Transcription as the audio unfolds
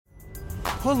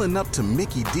Pulling up to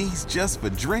Mickey D's just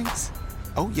for drinks?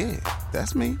 Oh yeah,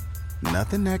 that's me.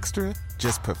 Nothing extra,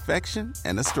 just perfection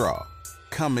and a straw.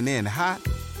 Coming in hot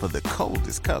for the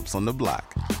coldest cups on the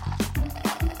block.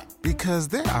 Because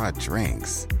there are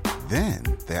drinks. Then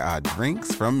there are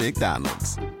drinks from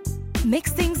McDonald's.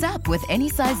 Mix things up with any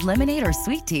size lemonade or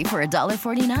sweet tea for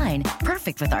 $1.49.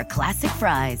 Perfect with our classic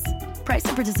fries. Price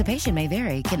and participation may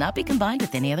vary. Cannot be combined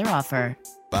with any other offer.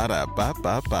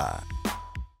 Ba-da-ba-ba-ba.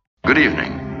 Good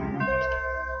evening.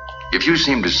 If you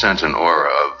seem to sense an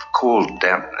aura of cold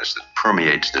dampness that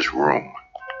permeates this room,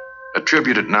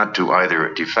 attribute it not to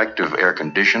either defective air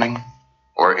conditioning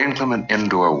or inclement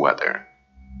indoor weather.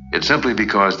 It's simply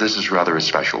because this is rather a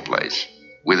special place,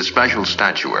 with special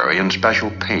statuary and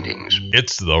special paintings.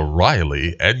 It's the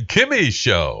Riley and Kimmy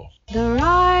Show. The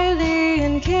Riley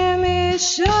and Kimmy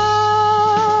Show.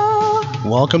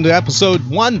 Welcome to episode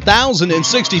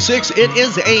 1066. It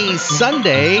is a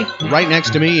Sunday. Right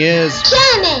next to me is...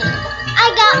 Kimmy!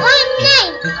 I got one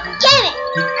name. Kimmy!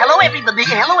 Hello, everybody.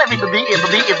 Hello, everybody.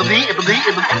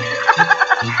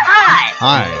 Hi.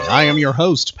 Hi, I am your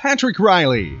host, Patrick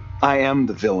Riley. I am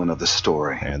the villain of the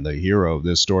story. And the hero of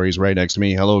this story is right next to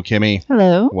me. Hello, Kimmy.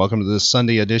 Hello. Welcome to this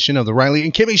Sunday edition of the Riley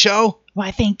and Kimmy Show. Why,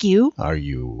 thank you. Are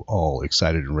you all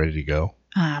excited and ready to go?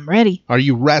 I'm ready. Are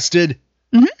you rested?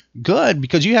 Mm-hmm. Good,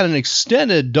 because you had an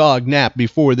extended dog nap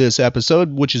before this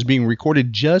episode, which is being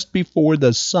recorded just before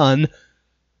the sun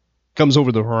comes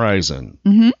over the horizon.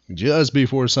 Mm-hmm. Just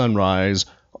before sunrise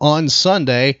on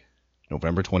Sunday,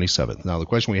 November 27th. Now, the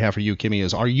question we have for you, Kimmy,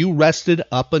 is, are you rested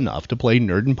up enough to play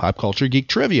Nerd and Pop Culture Geek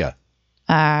Trivia?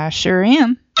 I sure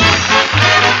am.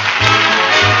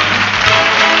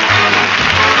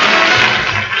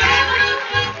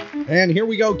 And here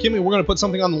we go, Kimmy. We're going to put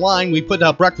something on the line. We put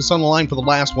breakfast on the line for the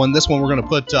last one. This one, we're going to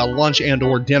put lunch and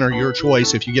or dinner, your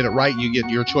choice. If you get it right, you get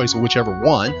your choice of whichever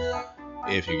one.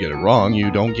 If you get it wrong,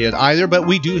 you don't get either. But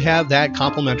we do have that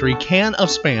complimentary can of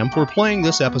Spam for playing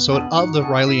this episode of the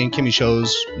Riley and Kimmy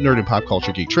Show's Nerd and Pop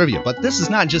Culture Geek Trivia. But this is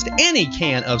not just any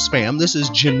can of Spam. This is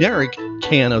generic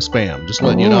can of Spam. Just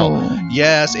letting you know.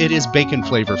 Yes, it is bacon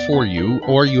flavor for you.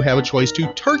 Or you have a choice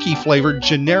to turkey flavored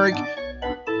generic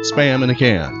Spam in a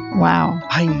can. Wow.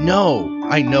 I know.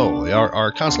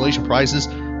 Our consolation prizes,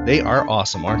 they are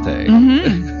awesome, aren't they?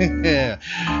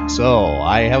 Mm-hmm. So,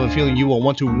 I have a feeling you will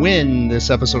want to win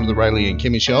this episode of the Riley and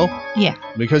Kimmy Show. Yeah.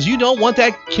 Because you don't want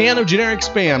that can of generic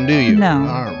Spam, do you? No.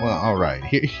 All right.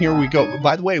 Here we go.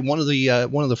 By the way, one of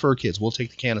the fur kids will take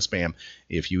the can of Spam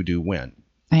if you do win.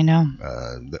 I know.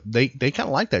 They kind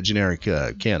of like that generic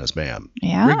can of Spam.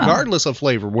 Yeah. Regardless of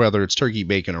flavor, whether it's turkey,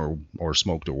 bacon, or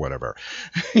smoked or whatever.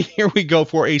 Here we go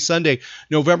for a Sunday,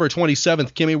 November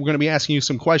 27th. Kimmy, we're going to be asking you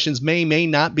some questions. May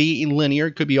not be linear.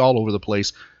 It could be all over the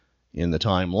place in the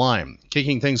timeline.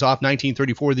 Kicking things off,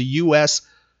 1934, the U.S.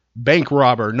 bank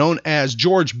robber known as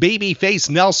George Babyface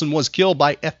Nelson was killed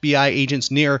by FBI agents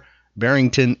near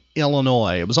Barrington,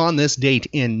 Illinois. It was on this date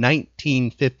in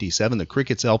 1957. The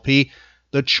Crickets LP,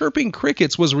 The Chirping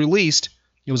Crickets, was released.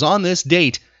 It was on this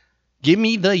date. Give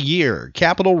me the year.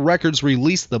 Capitol Records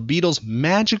released the Beatles'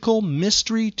 Magical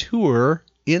Mystery Tour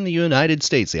in the United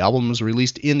States. The album was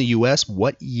released in the U.S.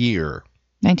 What year?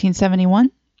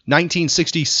 1971?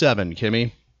 1967,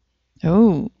 Kimmy.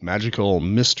 Oh. Magical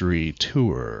Mystery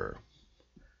Tour.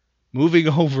 Moving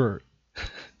over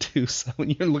to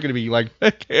someone. You're looking at me like,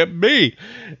 that can't be.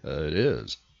 It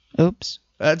is. Oops.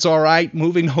 That's all right.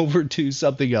 Moving over to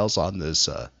something else on this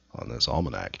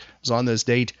almanac. It was on this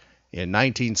date in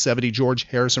 1970. George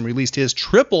Harrison released his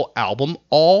triple album,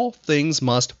 All Things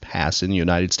Must Pass, in the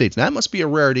United States. Now, that must be a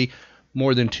rarity,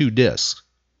 more than 2 discs.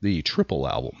 The triple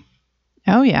album.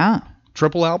 Oh, yeah.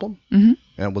 Triple album? Mm-hmm.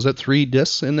 And was it 3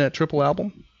 discs in that triple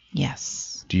album?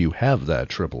 Yes. Do you have that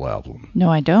triple album? No,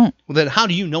 I don't. Well, then how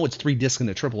do you know it's 3 discs in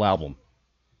a triple album?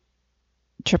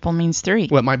 Triple means 3.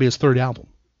 Well, it might be his 3rd album.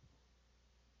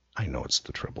 I know it's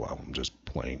the triple album, just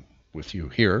playing with you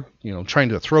here, trying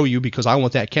to throw you because I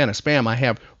want that can of Spam I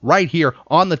have right here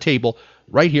on the table,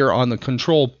 right here on the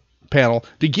control panel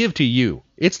to give to you.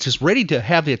 It's just ready to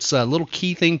have its little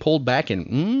key thing pulled back,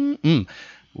 and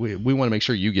we want to make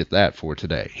sure you get that for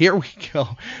today. Here we go.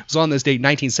 It was on this date,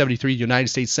 1973, the United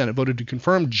States Senate voted to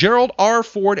confirm Gerald R.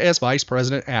 Ford as vice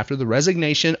president after the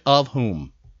resignation of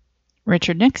whom?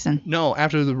 Richard Nixon. No,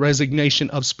 after the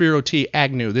resignation of Spiro T.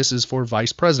 Agnew. This is for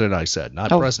vice president, I said, not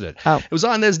president. Oh. It was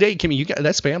on this date, Kimmy.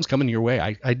 That Spam's coming your way.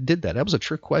 I did that. That was a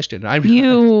trick question. I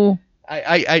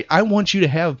want you to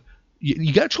have...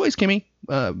 You got a choice, Kimmy.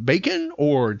 Bacon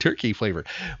or turkey flavor.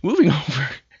 Moving over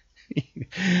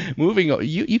Moving on,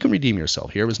 you can redeem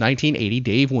yourself here. It was 1980.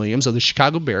 Dave Williams of the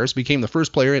Chicago Bears became the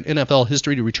first player in NFL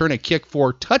history to return a kick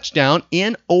for touchdown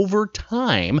in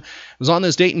overtime. It was on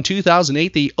this date in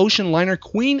 2008. The ocean liner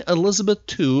Queen Elizabeth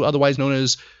II, otherwise known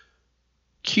as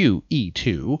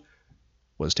QE2,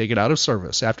 was taken out of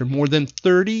service. After more than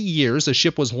 30 years, the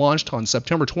ship was launched on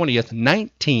September 20th,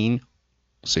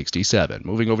 1967.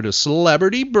 Moving over to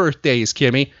celebrity birthdays,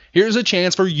 Kimmy. Here's a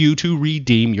chance for you to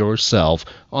redeem yourself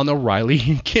on the Riley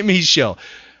and Kimmy Show.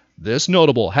 This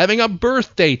notable, having a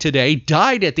birthday today,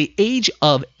 died at the age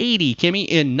of 80, Kimmy,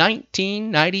 in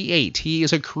 1998. He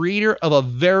is a creator of a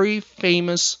very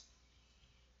famous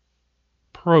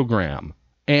program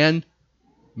and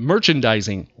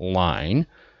merchandising line.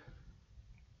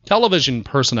 Television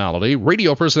personality,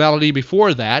 radio personality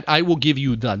before that. I will give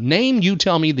you the name. You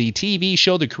tell me the TV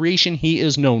show, the creation he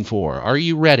is known for. Are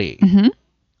you ready? Mm-hmm.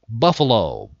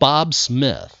 Buffalo, Bob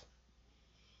Smith.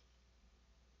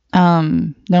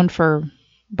 Known for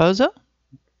Bozo?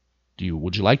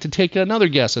 Would you like to take another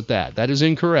guess at that? That is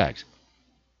incorrect.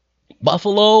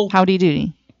 Buffalo. Howdy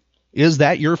Doody. Is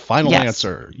that your final Yes.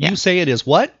 answer? Yeah. You say it is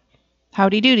what?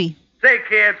 Howdy Doody. Say,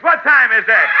 kids, what time is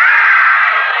it?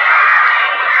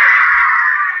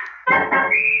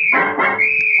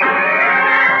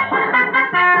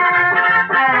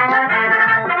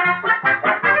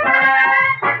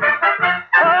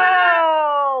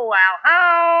 Oh, well,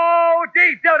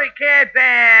 howdy doody, kids,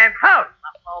 and howdy,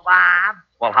 Buffalo Bob.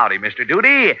 Well, howdy, Mr.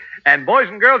 Doody. And boys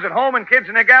and girls at home and kids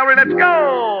in the gallery, let's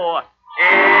go.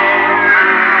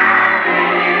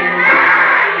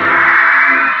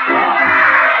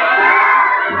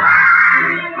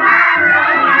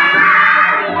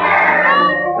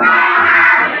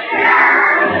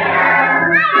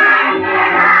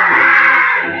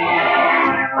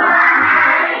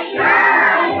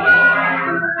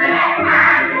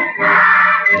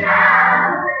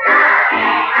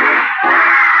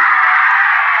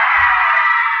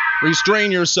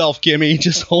 Restrain yourself, Kimmy.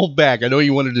 Just hold back. I know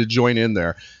you wanted to join in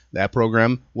there. That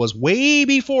program was way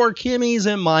before Kimmy's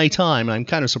and my time. I'm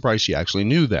kind of surprised she actually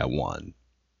knew that one.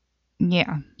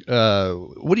 Yeah.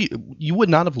 What do you would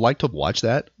not have liked to watch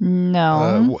that?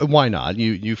 No. Why not?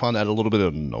 You found that a little bit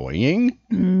annoying?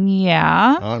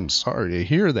 Yeah. I'm sorry to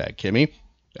hear that, Kimmy.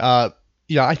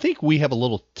 Yeah, I think we have a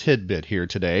little tidbit here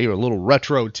today, or a little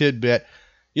retro tidbit.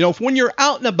 You know, when you're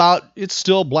out and about, it's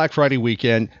still Black Friday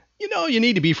weekend. You know, you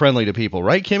need to be friendly to people,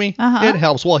 right, Kimmy? Uh-huh. It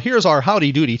helps. Well, here's our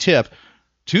Howdy Doody tip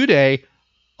today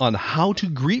on how to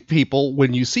greet people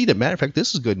when you see them. Matter of fact,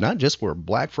 this is good not just for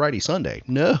Black Friday Sunday.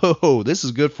 No, this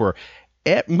is good for,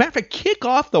 matter of fact, kick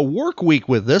off the work week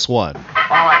with this one.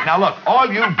 All right, now look,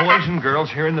 all you boys and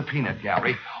girls here in the peanut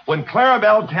gallery, when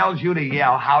Clarabelle tells you to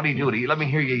yell howdy doody, let me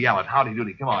hear you yell it. Howdy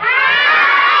doody, come on. All right,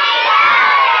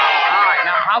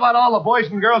 now how about all the boys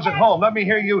and girls at home? Let me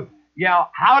hear you yell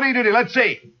howdy doody. Let's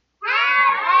see.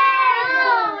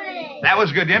 That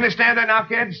was good. Do you understand that now,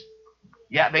 kids?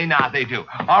 Yeah, they nod. They do.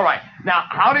 All right. Now,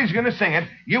 Howdy's going to sing it.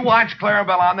 You watch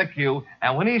Clarabelle on the cue,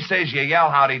 and when he says you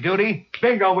yell howdy doody,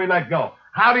 bingo, we let go.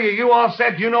 Howdy, are you all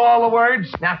set? You know all the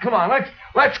words? Now, come on.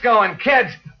 Let's go. And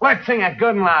kids, let's sing it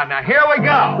good and loud. Now, here we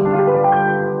go.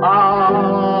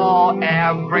 Oh,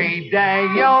 every day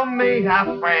you'll meet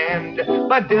a friend,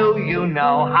 but do you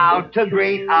know how to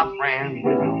greet a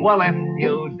friend? Well, if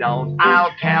you don't, I'll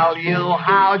tell you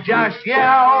how. Just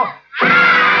yell.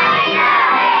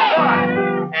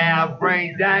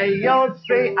 Every day you'll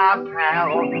see a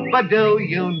pal, but do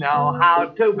you know how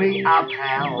to be a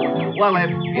pal? Well, if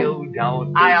you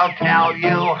don't, I'll tell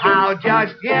you how.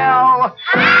 Just yell.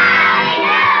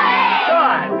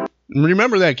 Good.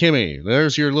 Remember that, Kimmy.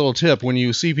 There's your little tip when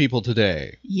you see people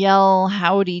today. Yell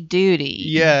howdy doody.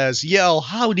 Yes, yell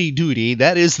howdy doody.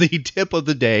 That is the tip of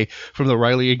the day from the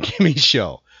Riley and Kimmy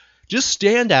Show. Just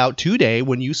stand out today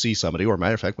when you see somebody, or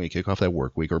matter of fact, when you kick off that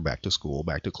work week or back to school,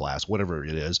 back to class, whatever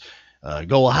it is,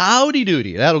 go howdy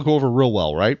doody. That'll go over real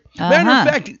well, right? Uh-huh. Matter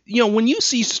of fact, you know, when you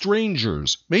see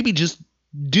strangers, maybe just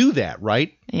do that,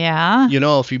 right? Yeah. You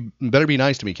know, if you better be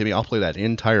nice to me, Kimmy, I'll play that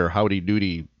entire howdy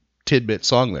doody tidbit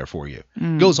song there for you.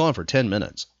 It goes on for 10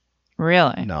 minutes.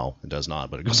 Really? No, it does not,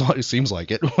 but it goes on. It seems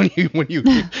like it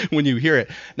when you hear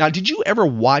it. Now, did you ever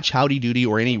watch Howdy Doody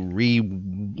or any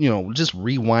just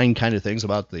rewind kind of things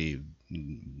about the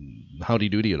Howdy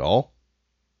Doody at all?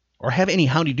 Or have any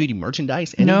Howdy Doody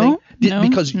merchandise? Anything? No.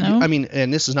 Because no. I mean,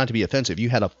 and this is not to be offensive. You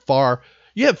had far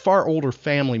older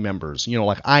family members,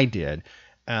 like I did.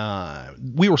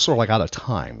 We were sort of like out of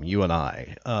time, you and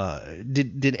I.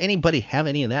 Did anybody have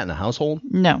any of that in the household?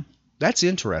 No. That's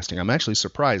interesting. I'm actually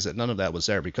surprised that none of that was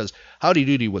there because Howdy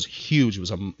Doody was huge. It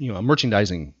was a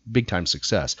merchandising big-time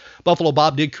success. Buffalo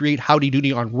Bob did create Howdy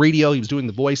Doody on radio. He was doing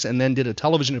the voice and then did a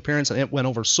television appearance, and it went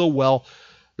over so well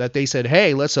that they said,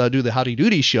 hey, let's do the Howdy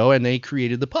Doody show, and they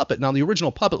created the puppet. Now, the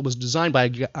original puppet was designed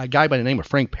by a guy by the name of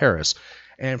Frank Paris,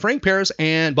 and Frank Paris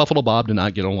and Buffalo Bob did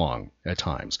not get along at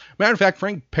times. Matter of fact,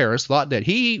 Frank Paris thought that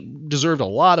he deserved a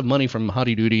lot of money from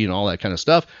Howdy Doody and all that kind of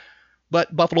stuff,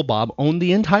 but Buffalo Bob owned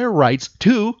the entire rights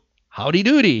to Howdy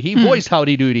Doody. He voiced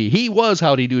Howdy Doody. He was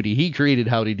Howdy Doody. He created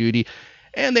Howdy Doody,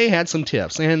 and they had some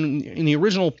tips. And in the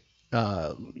original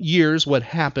years, what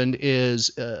happened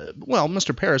is,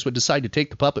 Mr. Paris would decide to take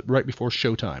the puppet right before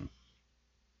showtime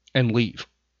and leave.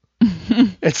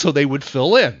 And so they would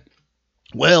fill in.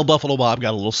 Well, Buffalo Bob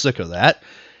got a little sick of that.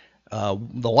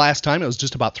 The last time, it was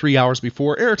just about 3 hours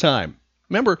before airtime.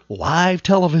 Remember, live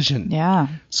television. Yeah.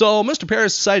 So Mr.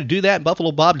 Paris decided to do that, and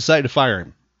Buffalo Bob decided to fire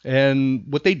him. And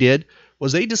what they did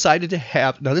was they decided to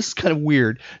have, now this is kind of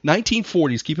weird,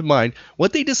 1940s, keep in mind,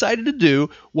 what they decided to do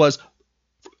was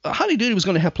Howdy Doody was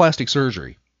going to have plastic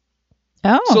surgery.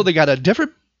 Oh. So they got a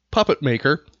different puppet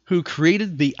maker who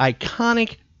created the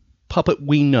iconic puppet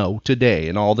we know today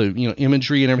and all the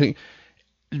imagery and everything.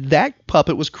 That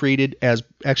puppet was created as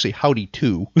actually Howdy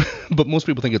 2, but most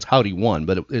people think it's Howdy 1,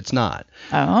 but it's not.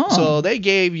 Oh. So they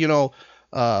gave,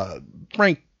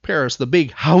 Frank Paris the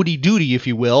big Howdy Doody, if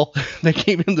you will. They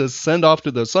gave him the send off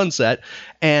to the sunset,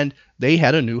 and they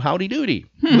had a new Howdy Doody.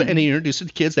 And they introduced it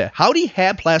to kids that Howdy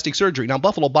had plastic surgery. Now,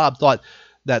 Buffalo Bob thought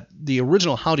that the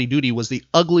original Howdy Doody was the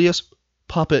ugliest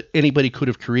puppet anybody could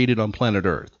have created on planet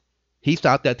Earth. He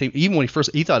thought that thing, even when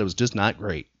he thought it was just not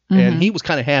great. And he was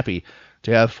kind of happy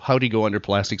to have Howdy go under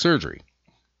plastic surgery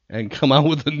and come out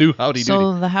with a new Howdy Doody.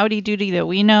 So the Howdy Doody that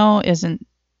we know isn't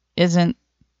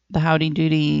the Howdy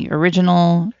Doody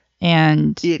original,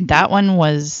 and that one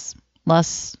was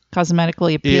less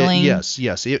cosmetically appealing. Yes.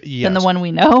 Than the one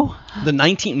we know.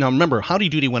 Now remember, Howdy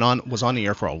Doody was on the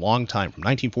air for a long time, from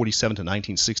 1947 to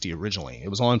 1960 originally. It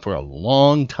was on for a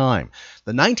long time.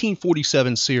 The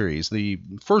 1947 series, the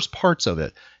first parts of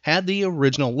it, had the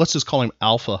original, let's just call him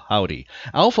Alpha Howdy.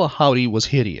 Alpha Howdy was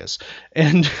hideous.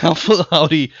 And Alpha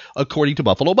Howdy, according to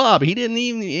Buffalo Bob, he didn't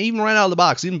even right out of the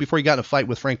box, even before he got in a fight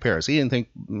with Frank Paris, he didn't think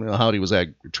Howdy was that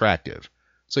attractive.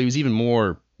 So he was even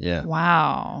more, yeah.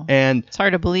 Wow. And it's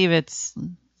hard to believe it's...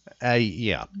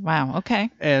 yeah. Wow,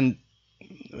 okay. And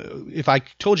if I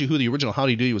told you who the original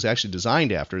Howdy Doody was actually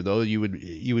designed after, though, you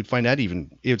would find out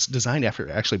it's designed after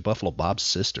actually Buffalo Bob's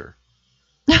sister.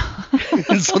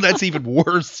 And so that's even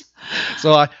worse.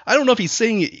 So I don't know if he's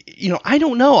saying, I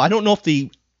don't know. I don't know if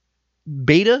the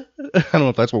beta, I don't know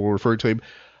if that's what we're referring to him,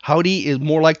 Howdy is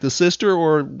more like the sister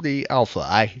or the alpha.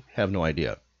 I have no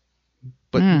idea.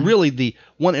 But really, the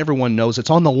one everyone knows, it's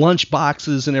on the lunch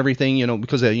boxes and everything,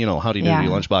 because Howdy Doody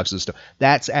lunch boxes and stuff.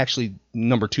 That's actually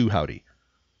number 2 Howdy,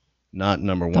 not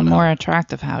number 1. The more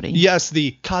attractive Howdy. Yes,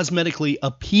 the cosmetically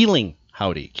appealing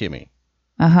Howdy, Kimmy.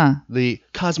 The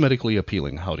cosmetically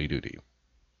appealing Howdy Doody.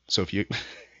 So if you...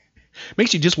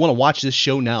 makes you just want to watch this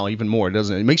show now even more,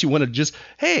 doesn't it? It makes you want to just,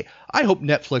 hey, I hope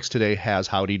Netflix today has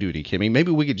Howdy Doody, Kimmy.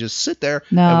 Maybe we could just sit there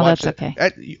and watch it. No,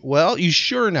 that's okay. Well, you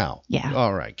sure now? Yeah.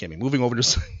 All right, Kimmy. Moving over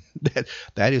to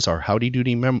that is our Howdy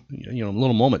Doody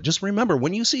little moment. Just remember,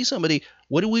 when you see somebody,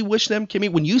 what do we wish them, Kimmy?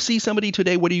 When you see somebody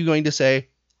today, what are you going to say?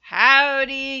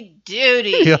 Howdy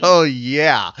Doody. Oh,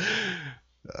 yeah.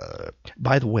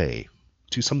 By the way,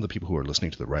 to some of the people who are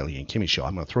listening to the Riley and Kimmy Show,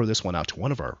 I'm going to throw this one out to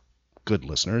one of our good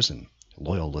listeners and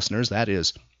loyal listeners. That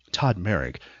is Todd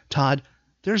Merrick. Todd,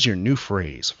 there's your new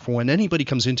phrase for when anybody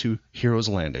comes into Heroes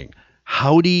Landing.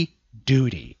 Howdy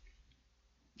Doody.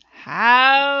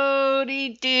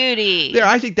 Howdy Doody. There,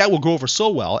 I think that will go over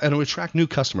so well, and it will attract new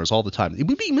customers all the time. It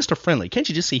would be Mr. Friendly. Can't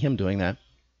you just see him doing that?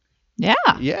 Yeah.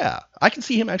 Yeah. I can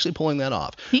see him actually pulling that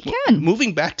off. He can.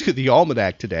 Moving back to the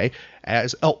Almanac today,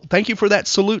 thank you for that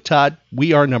salute, Todd.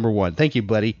 We are number 1. Thank you,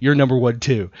 buddy. You're number 1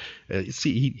 too.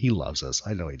 See, he loves us.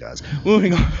 I know he does.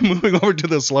 Moving over to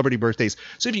the celebrity birthdays.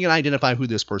 See if you can identify who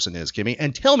this person is, Kimmy,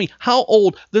 and tell me how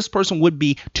old this person would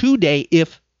be today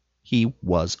if he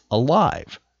was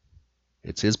alive.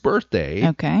 It's his birthday,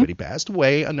 okay, but he passed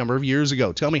away a number of years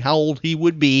ago. Tell me how old he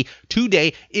would be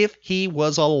today if he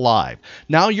was alive.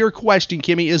 Now your question,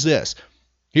 Kimmy, is this.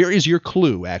 Here is your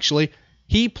clue, actually.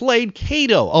 He played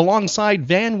Kato alongside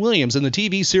Van Williams in the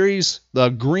TV series The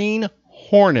Green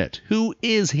Hornet. Who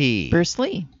is he? Bruce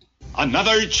Lee.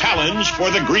 Another challenge for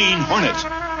the Green Hornet.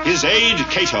 His aide,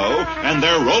 Kato, and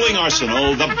their rolling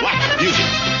arsenal, the Black Beauty.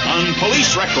 On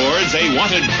police records, a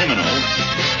wanted criminal.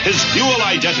 his dual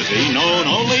identity known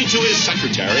only to his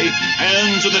secretary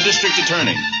and to the district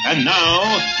attorney. And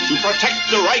now, to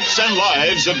protect the rights and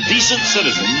lives of decent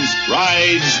citizens,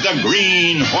 rides the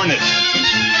Green Hornet.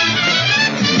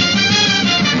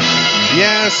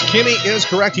 Yes, Kimmy is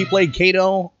correct. He played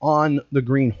Kato on the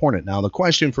Green Hornet. Now, the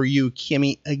question for you,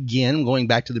 Kimmy, again, going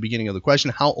back to the beginning of the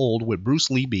question, how old would Bruce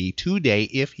Lee be today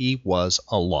if he was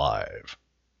alive?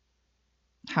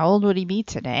 How old would he be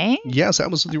today? Yes, that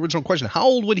was the original question. How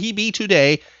old would he be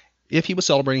today if he was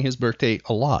celebrating his birthday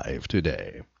alive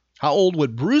today? How old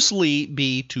would Bruce Lee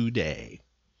be today?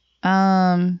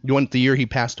 You want the year he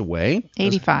passed away?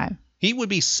 85. He would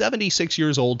be 76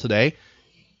 years old today.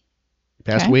 He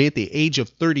passed away at the age of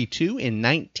 32 in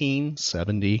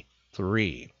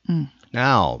 1973.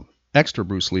 Now, extra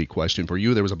Bruce Lee question for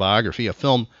you. There was a biography, a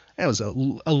film. It was a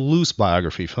loose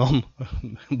biography film,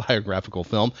 biographical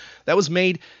film that was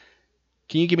made.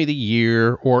 Can you give me the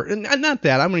year? Or not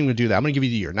that. I'm not even going to do that. I'm going to give you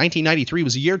the year. 1993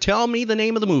 was the year. Tell me the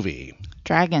name of the movie.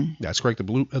 Dragon. That's correct.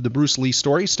 The Bruce Lee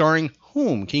story starring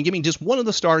whom? Can you give me just one of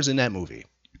the stars in that movie?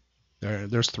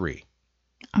 There's three.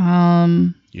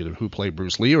 Either who played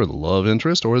Bruce Lee or the love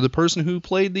interest or the person who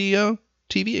played the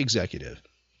TV executive.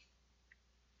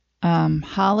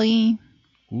 Holly.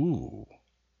 Ooh.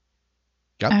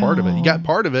 Got part of it. You got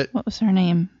part of it. What was her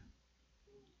name?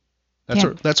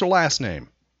 That's her last name.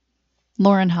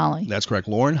 Lauren Holly. That's correct.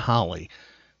 Lauren Holly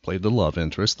played the love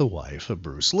interest, the wife of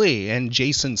Bruce Lee. And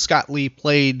Jason Scott Lee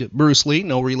played Bruce Lee,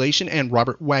 no relation. And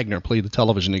Robert Wagner played the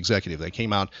television executive. That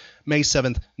came out May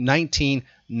 7th,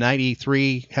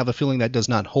 1993. Have a feeling that does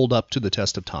not hold up to the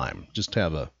test of time. Just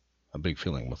have a big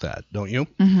feeling with that, don't you?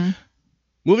 Mm-hmm.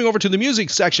 Moving over to the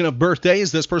music section of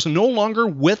birthdays. This person no longer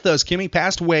with us. Kimmy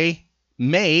passed away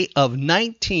May of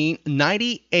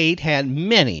 1998. Had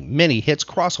many, many hits,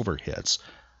 crossover hits.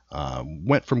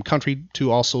 Went from country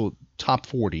to also top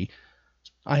 40.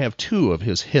 I have two of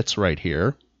his hits right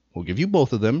here. We'll give you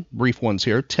both of them. Brief ones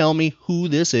here. Tell me who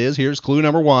this is. Here's clue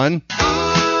number one.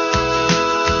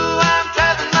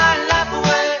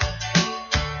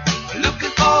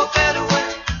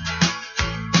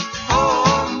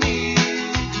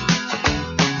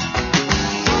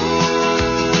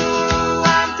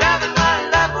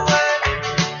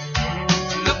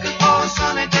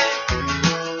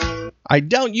 I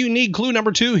doubt you need clue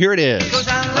number two. Here it is. Because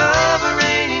I love a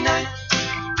rainy night.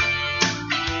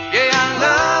 Yeah, I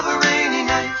love a rainy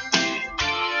night.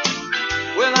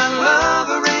 Well, I love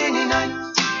a rainy night.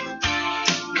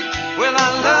 Well,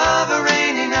 I love a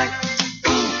rainy night.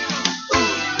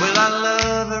 Ooh, well, I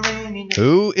love a rainy night.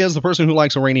 Who is the person who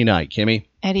likes a rainy night, Kimmy?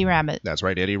 Eddie Rabbitt. That's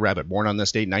right, Eddie Rabbitt. Born on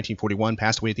this date, 1941,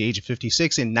 passed away at the age of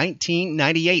 56 in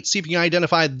 1998. See if you can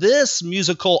identify this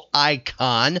musical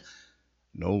icon.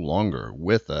 No longer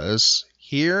with us.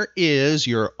 Here is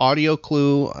your audio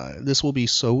clue. This will be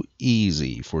so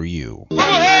easy for you.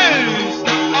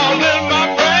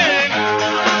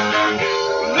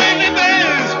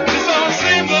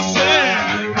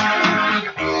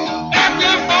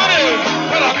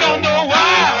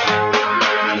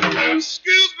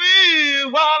 Excuse me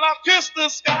while I kiss the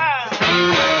sky.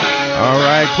 All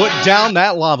right, put down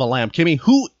that lava lamp. Kimmy,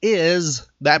 who is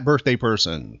that birthday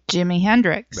person? Jimi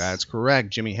Hendrix. That's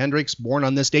correct. Jimi Hendrix, born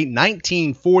on this date,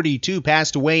 1942,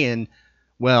 passed away in,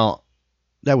 well,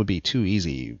 that would be too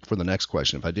easy for the next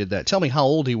question if I did that. Tell me how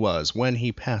old he was when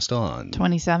he passed on.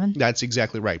 27. That's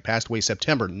exactly right. Passed away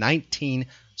September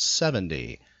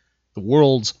 1970. The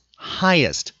world's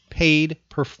highest paid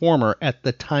performer at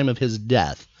the time of his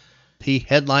death. He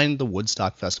headlined the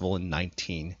Woodstock Festival in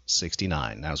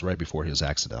 1969. That was right before his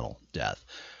accidental death.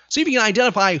 See if you can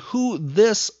identify who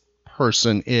this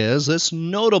person is, this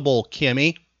notable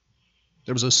Kimmy.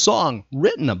 There was a song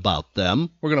written about them.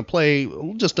 We're going to play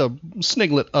just a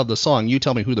sniglet of the song. You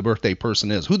tell me who the birthday person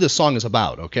is, who this song is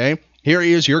about, okay? Here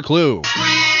is your clue.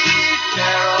 Sweet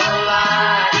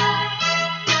Caroline,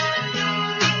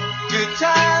 good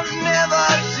times never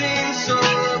seem so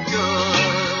good.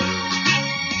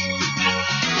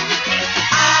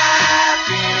 I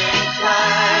feel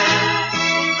inclined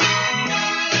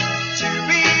to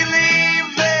believe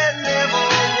that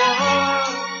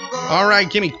never was. All right,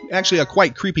 Kimmy, actually a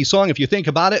quite creepy song if you think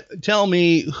about it. Tell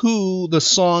me who the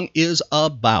song is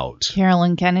about.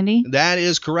 Carolyn Kennedy. That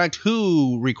is correct.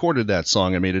 Who recorded that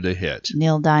song and made it a hit?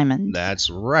 Neil Diamond. That's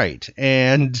right.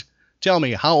 And tell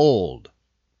me how old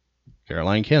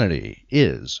Caroline Kennedy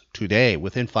is today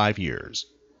within 5 years.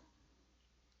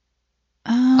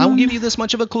 I will give you this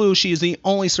much of a clue. She is the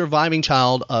only surviving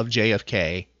child of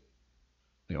JFK.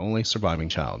 The only surviving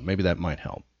child. Maybe that might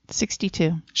help.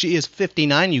 62. She is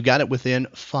 59. You got it within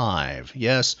 5.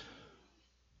 Yes.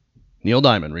 Neil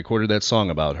Diamond recorded that song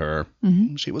about her.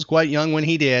 Mm-hmm. She was quite young when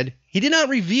he did. He did not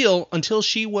reveal until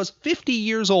she was 50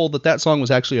 years old that song was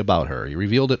actually about her. He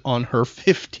revealed it on her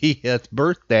 50th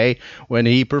birthday when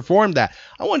he performed that.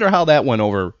 I wonder how that went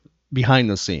over behind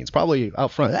the scenes. Probably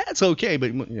out front. That's okay,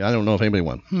 but I don't know if anybody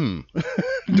went,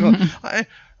 I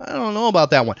don't know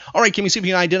about that one. All right, Kimmy, see if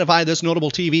you can identify this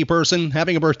notable TV person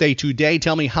having a birthday today.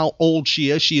 Tell me how old she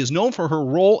is. She is known for her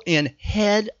role in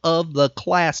Head of the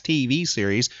Class TV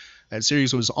series. That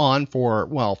series was on for,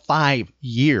 5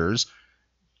 years.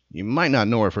 You might not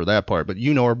know her for that part, but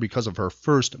you know her because of her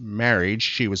first marriage.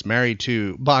 She was married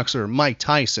to boxer Mike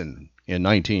Tyson in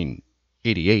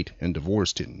 1988 and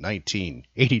divorced in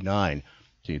 1989.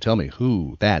 Can you tell me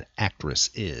who that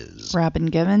actress is? Robin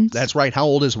Givens? That's right. How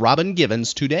old is Robin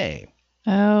Givens today?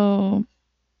 Oh,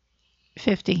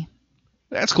 50.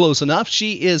 That's close enough.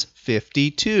 She is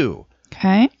 52.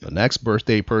 Okay. The next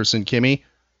birthday person, Kimmy,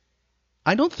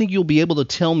 I don't think you'll be able to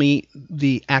tell me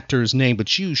the actor's name,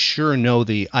 but you sure know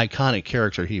the iconic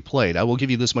character he played. I will give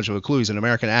you this much of a clue. He's an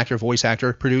American actor, voice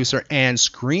actor, producer, and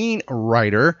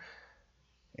screenwriter.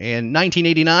 In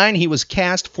 1989, he was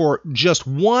cast for just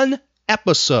one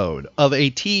episode of a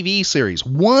TV series.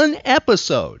 One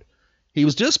episode. He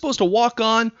was just supposed to walk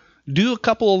on, do a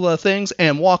couple of things,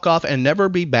 and walk off and never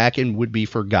be back and would be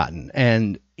forgotten.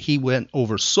 And he went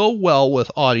over so well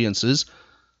with audiences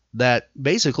that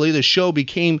basically the show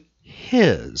became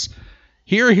his.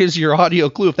 Here is your audio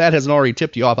clue if that hasn't already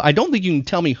tipped you off. I don't think you can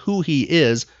tell me who he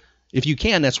is. If you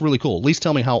can, that's really cool. At least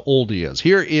tell me how old he is.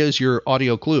 Here is your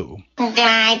audio clue. Did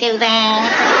I do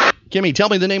that? Kimmy, tell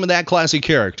me the name of that classic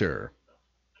character.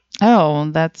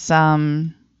 Oh, that's,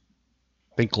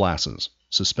 Think glasses,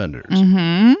 suspenders.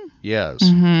 Mm-hmm. Yes.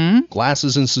 Mm-hmm.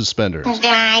 Glasses and suspenders. Did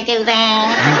I do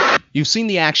that? You've seen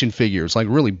the action figures, like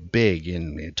really big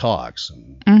in it talks.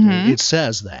 Mm-hmm. It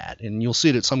says that, and you'll see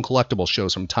it at some collectible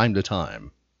shows from time to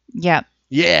time. Yep.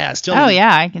 Yes. Oh,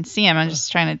 yeah, I can see him. I'm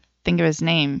just trying to think of his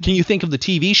name. Can you think of the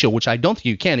TV show, which I don't think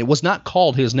you can? It was not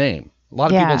called his name. A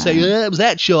lot of people say, it was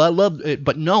that show. I loved it.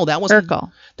 But no, that wasn't.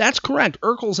 Urkel. That's correct.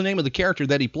 Urkel's the name of the character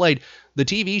that he played. The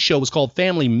TV show was called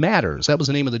Family Matters. That was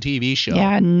the name of the TV show. Yeah,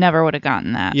 I never would have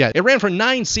gotten that. Yeah, it ran for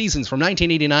 9 seasons from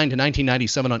 1989 to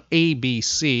 1997 on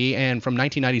ABC and from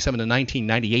 1997 to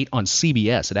 1998 on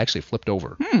CBS. It actually flipped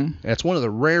over. It's one of the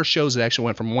rare shows that actually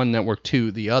went from one network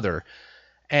to the other.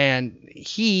 And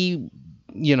he,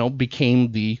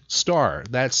 became the star.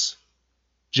 That's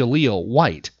Jaleel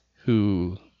White,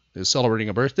 who is celebrating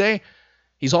a birthday.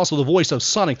 He's also the voice of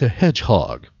Sonic the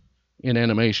Hedgehog in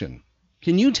animation.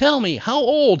 Can you tell me how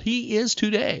old he is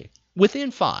today?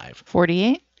 Within 5.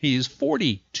 48? He is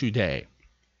 40 today.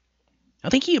 I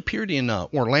think he appeared in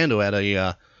Orlando at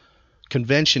a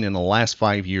convention in the last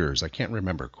 5 years. I can't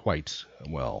remember quite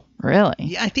well. Really?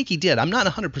 Yeah, I think he did. I'm not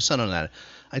 100% on that.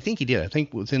 I think he did. I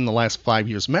think within the last 5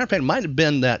 years. Matter of fact, it might have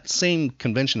been that same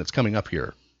convention that's coming up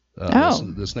here.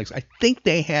 This next. I think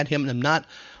they had him, and I'm not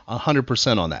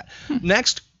 100% on that.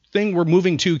 Next thing we're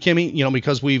moving to, Kimmy,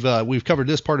 because we've covered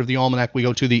this part of the almanac, we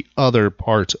go to the other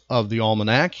part of the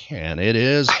almanac, and it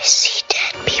is I see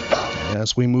dead people.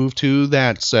 Yes, we move to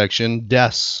that section,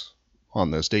 deaths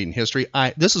on this date in history.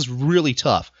 This is really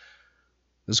tough.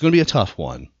 This is going to be a tough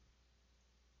one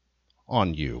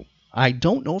on you. I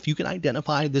don't know if you can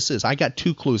identify this is. I got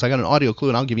 2 clues. I got an audio clue,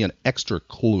 and I'll give you an extra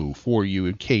clue for you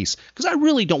in case, because I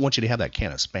really don't want you to have that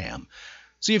can of spam.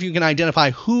 See if you can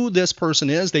identify who this person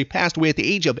is. They passed away at the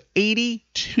age of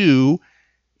 82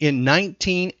 in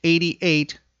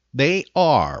 1988. They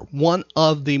are one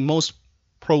of the most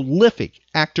prolific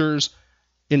actors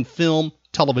in film,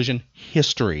 television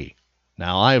history.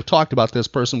 Now, I have talked about this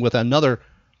person with another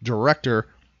director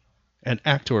and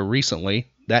actor recently.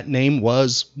 That name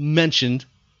was mentioned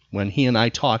when he and I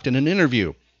talked in an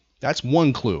interview. That's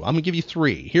 1 clue. I'm going to give you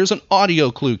 3. Here's an audio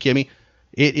clue, Kimmy.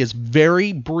 It is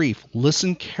very brief.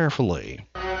 Listen carefully.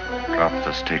 Drop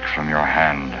the stick from your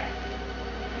hand.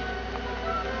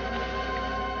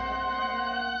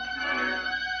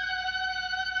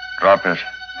 Drop it.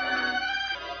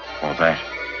 For that,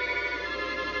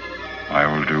 I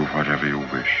will do whatever you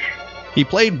wish. He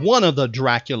played one of the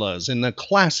Draculas in the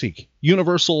classic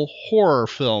Universal horror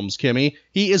films, Kimmy.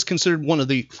 He is considered one of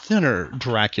the thinner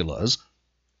Draculas.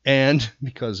 And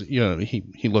because, he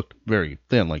looked very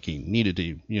thin, like he needed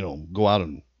to, go out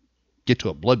and get to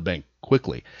a blood bank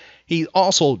quickly. He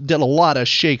also did a lot of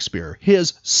Shakespeare.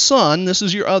 His son, this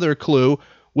is your other clue,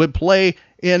 would play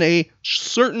in a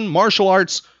certain martial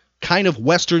arts kind of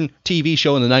Western TV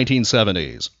show in the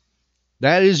 1970s.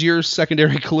 That is your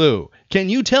secondary clue. Can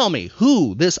you tell me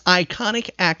who this iconic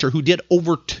actor who did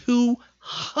over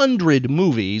 200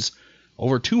 movies,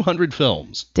 Over 200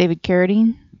 films. David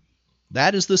Carradine?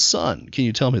 That is the son. Can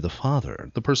you tell me the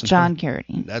father? The person. John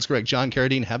Carradine. That's correct. John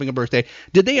Carradine having a birthday.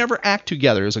 Did they ever act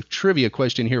together? As a trivia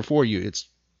question here for you.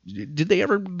 Did they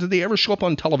ever show up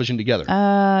on television together?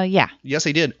 Yeah. Yes,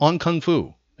 they did. On Kung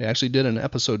Fu. They actually did an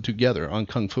episode together on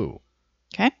Kung Fu.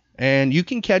 Okay. And you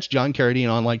can catch John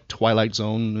Carradine on like Twilight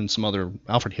Zone and some other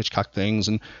Alfred Hitchcock things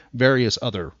and various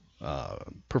other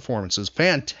performances.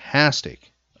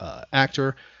 Fantastic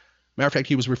actor. Matter of fact,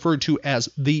 he was referred to as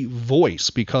the voice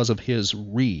because of his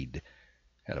read.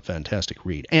 Had a fantastic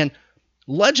read. And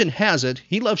legend has it,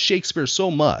 he loved Shakespeare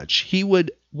so much, he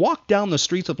would walk down the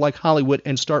streets of like Hollywood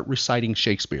and start reciting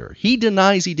Shakespeare. He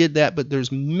denies he did that, but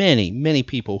there's many, many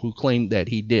people who claim that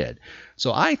he did.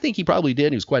 So I think he probably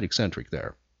did. He was quite eccentric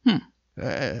there.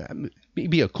 He'd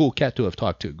be a cool cat to have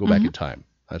talked to. Go back in time.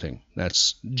 I think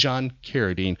that's John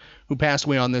Carradine, who passed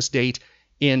away on this date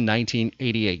in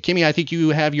 1988. Kimmy, I think you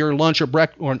have your lunch or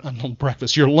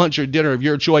breakfast, your lunch or dinner of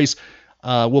your choice.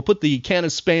 We'll put the can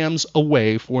of Spams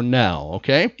away for now,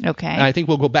 okay? Okay. And I think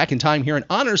we'll go back in time here and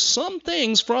honor some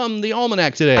things from the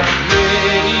Almanac today. Radio,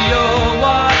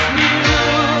 what's new?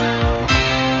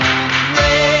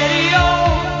 Radio,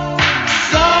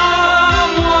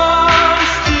 someone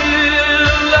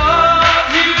still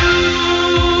loves you.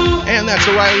 And that's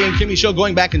the Riley and Kimmy Show,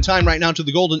 going back in time right now to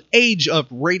the golden age of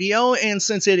radio. And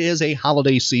since it is a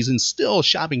holiday season, still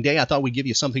shopping day, I thought we'd give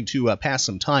you something to pass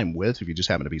some time with if you just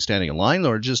happen to be standing in line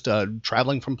or just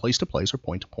traveling from place to place or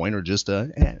point to point or just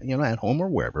at home or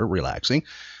wherever, relaxing.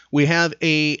 We have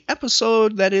a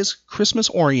episode that is Christmas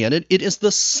oriented. It is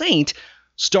The Saint,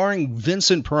 starring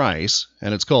Vincent Price,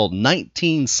 and it's called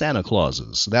 19 Santa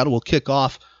Clauses. That will kick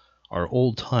off our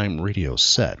old-time radio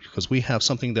set, because we have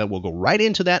something that will go right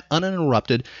into that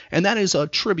uninterrupted, and that is a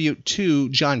tribute to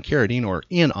John Carradine, or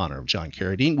in honor of John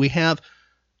Carradine. We have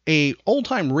a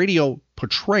old-time radio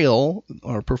portrayal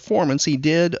or performance he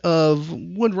did of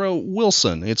Woodrow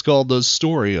Wilson. It's called The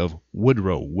Story of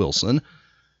Woodrow Wilson.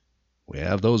 We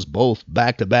have those both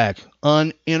back-to-back,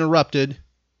 uninterrupted.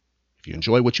 If you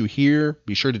enjoy what you hear,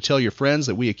 be sure to tell your friends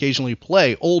that we occasionally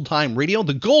play old-time radio,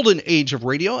 the golden age of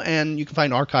radio, and you can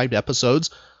find archived episodes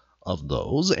of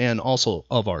those and also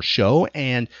of our show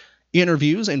and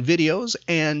interviews and videos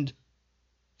and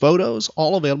photos,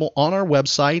 all available on our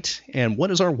website. And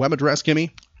what is our web address, Kimmy?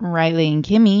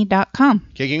 RileyandKimmy.com.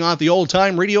 Kicking off the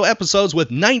old-time radio episodes with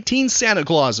 19 Santa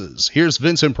Clauses. Here's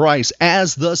Vincent Price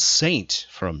as the Saint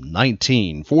from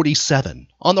 1947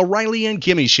 on the Riley and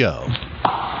Kimmy Show.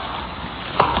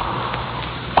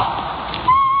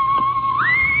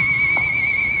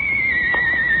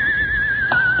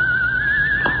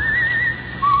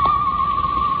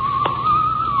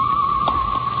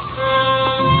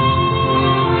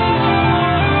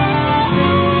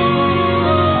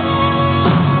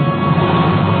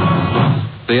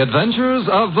 The Adventures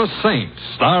of the Saint,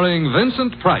 starring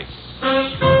Vincent Price.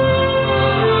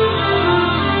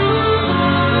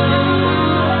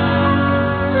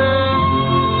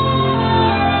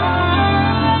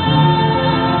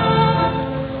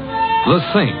 The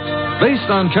Saint, based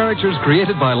on characters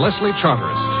created by Leslie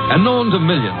Charteris and known to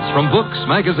millions from books,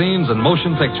 magazines, and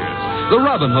motion pictures. The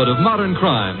Robin Hood of modern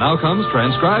crime now comes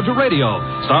transcribed to radio,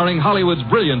 starring Hollywood's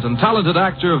brilliant and talented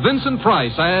actor Vincent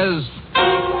Price as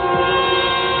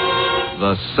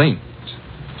The Saint.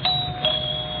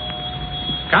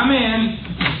 Come in.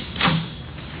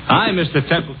 Hi, Mr.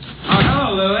 Temple. Oh,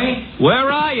 hello, Louie. Where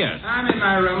are you? I'm in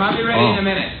my room. I'll be ready in a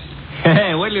minute.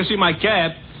 Hey, wait till you see my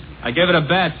cab. I gave it a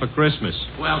bat for Christmas.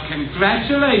 Well,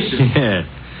 congratulations. Yeah.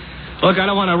 Look, I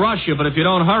don't want to rush you, but if you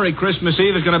don't hurry, Christmas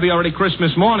Eve is going to be already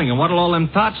Christmas morning, and what'll all them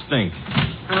tots think?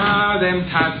 Oh, them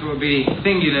tots will be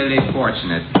singularly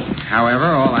fortunate. However,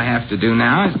 all I have to do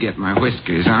now is get my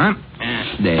whiskers on.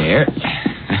 There.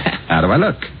 How do I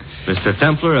look? Mr.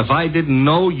 Templar, if I didn't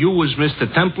know you was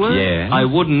Mr. Templar, yeah, I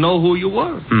wouldn't know who you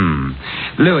were.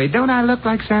 Louis, don't I look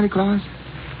like Santa Claus?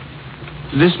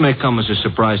 This may come as a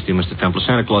surprise to you, Mr. Templar.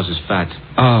 Santa Claus is fat.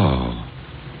 Oh.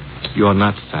 You're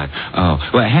not fat. Oh.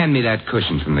 Well, hand me that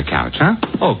cushion from the couch, huh?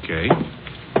 Okay.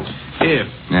 Here.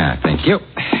 Yeah, thank you.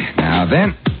 Now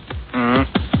then.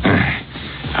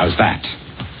 How's that?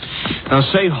 Now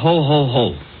say ho, ho,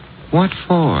 ho. What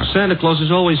for? Santa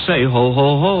Clauses always say ho,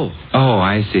 ho, ho. Oh,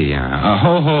 I see.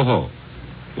 Ho, ho, ho.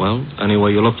 Well,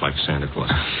 anyway, you look like Santa Claus.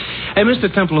 Hey,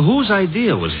 Mr. Templar, whose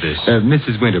idea was this?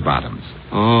 Mrs. Winterbottom's.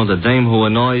 Oh, the dame who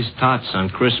annoys tots on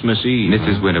Christmas Eve.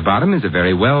 Mrs. Winterbottom is a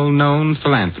very well-known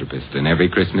philanthropist, and every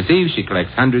Christmas Eve she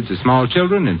collects hundreds of small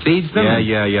children and feeds them.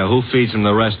 Yeah. Who feeds them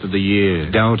the rest of the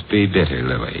year? Don't be bitter,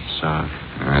 Louis. Sorry.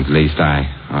 At least I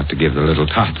Ought to give the little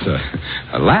tots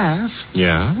a laugh.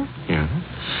 Yeah.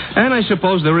 And I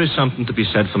suppose there is something to be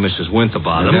said for Mrs.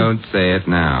 Winterbottom. Don't say it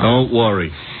now. Don't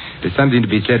worry. There's something to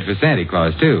be said for Santa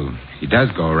Claus, too. He does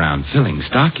go around filling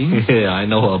stockings. Yeah, I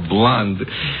know, a blonde.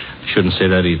 Shouldn't say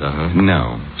that either, huh?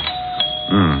 No.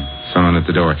 Someone at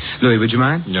the door. Louis, would you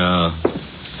mind? No.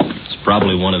 It's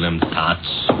probably one of them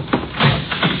tots.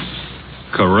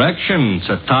 Correction. It's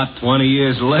a tot 20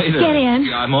 years later. Get in.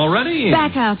 I'm already in.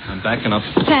 Back up. I'm backing up.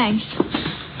 Thanks.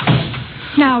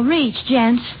 Now reach,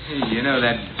 gents. Hey, you know,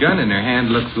 that gun in her hand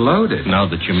looks loaded. Now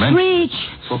that you mention. Reach.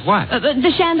 For what?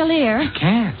 The chandelier. I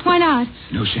can't. Why not?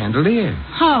 No chandelier.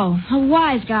 Oh, a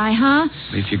wise guy, huh?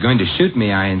 If you're going to shoot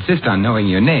me, I insist on knowing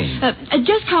your name.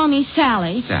 Just call me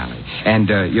Sally. Sally. And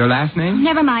your last name?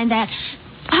 Never mind that.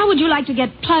 How would you like to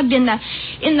get plugged in the...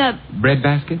 Bread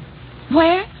basket?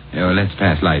 Where? Oh, let's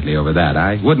pass lightly over that.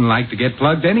 I wouldn't like to get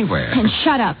plugged anywhere. And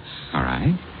shut up. All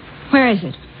right. Where is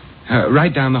it?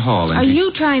 Right down the hall. Are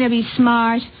you trying to be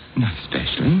smart? Not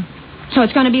especially. So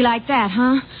it's going to be like that,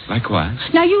 huh? Like what?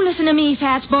 Now you listen to me,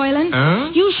 Fats Boylan.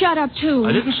 Huh? You shut up, too.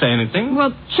 I didn't say anything.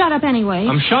 Well, shut up anyway.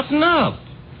 I'm shutting up.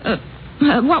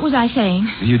 What was I saying?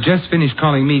 You just finished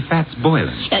calling me Fats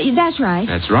Boylan. That's right.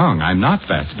 That's wrong. I'm not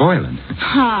Fats Boylan.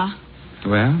 Ha.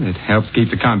 Well, it helps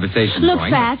keep the conversation Look,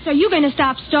 going. Fats, are you going to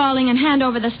stop stalling and hand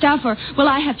over the stuff, or will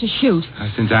I have to shoot?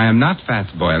 Since I am not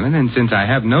Fats Boylan, and since I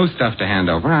have no stuff to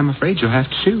hand over, I'm afraid you'll have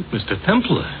to shoot. Mr.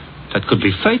 Templar, that could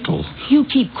be fatal. You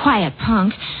keep quiet,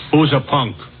 punk. Who's a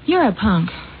punk? You're a punk.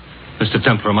 Mr.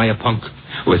 Templar, am I a punk?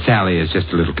 Well, Sally is just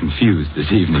a little confused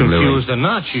this evening, Louis. Confused or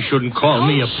not, she shouldn't call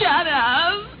me a... Shut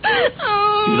up.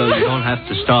 You don't have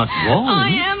to start bawling. I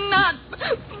am not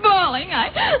bawling. I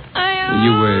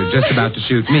You were just about to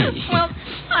shoot me. Well,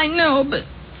 I know, but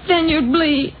then you'd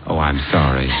bleed. Oh, I'm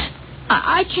sorry.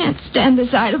 I can't stand the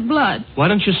sight of blood. Why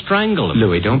don't you strangle him?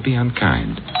 Louis, don't be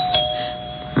unkind.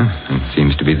 It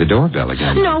seems to be the doorbell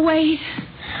again. No, wait.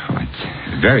 Oh,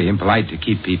 it's very impolite to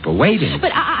keep people waiting.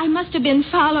 But I must have been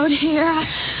followed here.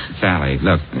 Sally,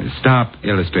 look, stop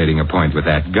illustrating a point with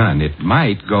that gun. It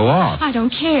might go off. I don't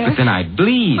care. But then I'd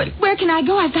bleed. But where can I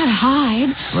go? I've got to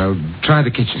hide. Well, try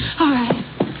the kitchen. All right.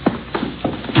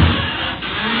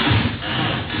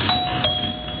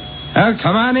 Oh,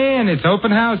 come on in. It's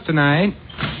open house tonight.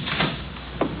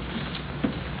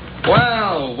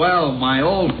 Well, my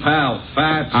old pal,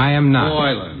 Fats I am not.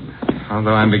 Boylan.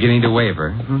 Although I'm beginning to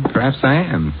waver. Perhaps I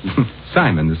am.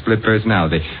 Simon, the split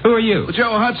personality. Who are you? Well,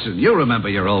 Joe Hudson. You remember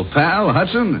your old pal,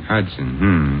 Hudson?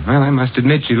 Hudson. Well, I must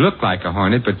admit you look like a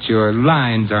hornet, but your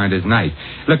lines aren't as nice.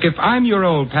 Look, if I'm your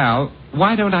old pal,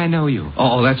 why don't I know you?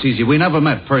 Oh, that's easy. We never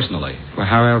met personally. Well,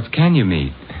 how else can you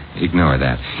meet? Ignore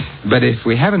that. But if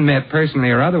we haven't met personally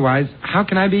or otherwise, how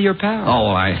can I be your pal?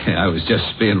 Oh, I was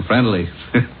just being friendly.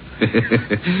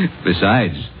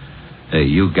 Besides, hey,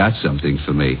 you got something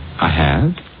for me. I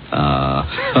have?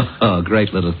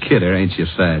 Great little kidder, ain't you,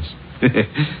 Fats?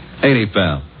 Ain't he,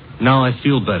 pal? Now I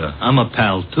feel better. I'm a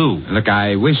pal, too. Look,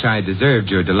 I wish I deserved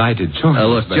your delighted choice.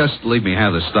 Look, just leave me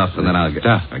have the stuff, and then I'll get...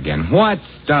 Stuff again. What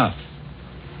stuff?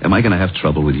 Am I going to have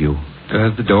trouble with you?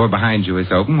 The door behind you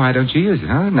is open. Why don't you use it,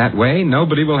 huh? In that way,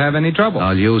 nobody will have any trouble.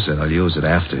 I'll use it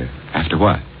after. After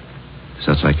what?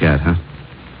 Such like that, huh?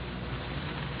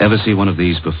 Ever see one of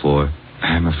these before?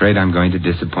 I'm afraid I'm going to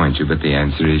disappoint you, but the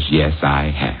answer is yes,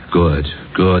 I have. Good.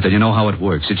 And you know how it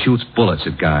works. It shoots bullets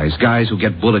at guys. Guys who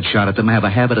get bullet shot at them have a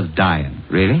habit of dying.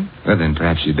 Really? Well, then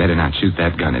perhaps you'd better not shoot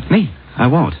that gun at me. I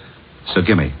won't. So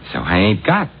gimme. So I ain't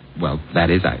got. Well, that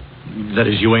is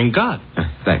you ain't got.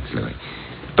 Thanks, Louis.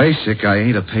 Basic, I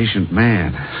ain't a patient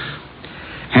man.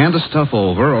 Hand the stuff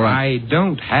over, or I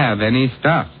don't have any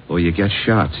stuff. Or you get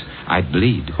shot. I'd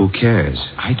bleed. Who cares?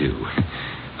 I do.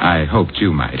 I hoped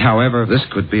you might. However... This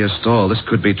could be a stall. This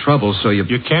could be trouble, so you...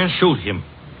 You can't shoot him.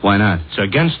 Why not? It's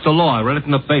against the law. I read it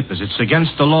in the papers. It's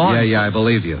against the law. Yeah, I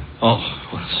believe you. Oh,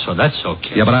 well, so that's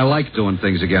okay. Yeah, but I like doing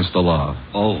things against the law.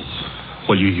 Oh,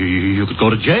 well, you could go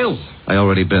to jail. I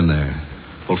already been there.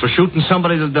 Well, for shooting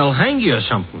somebody, they'll hang you or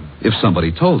something. If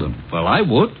somebody told them. Well, I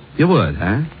would. You would,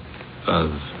 huh?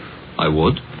 I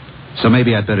would. So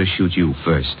maybe I'd better shoot you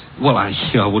first. Well, I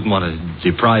wouldn't want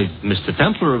to deprive Mr.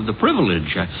 Templar of the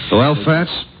privilege. Well,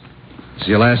 Fats, it's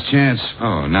your last chance.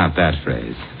 Oh, not that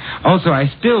phrase. Also, I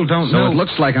still don't know... So it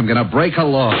looks like I'm going to break a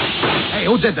law. Hey,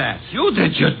 who did that? You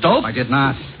did, you dope. I did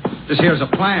not. This here's a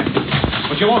plan.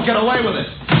 But you won't get away with it.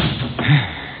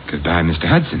 Goodbye, Mr.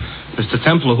 Hudson. Mr.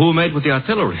 Templar, who made with the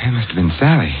artillery? It must have been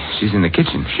Sally. She's in the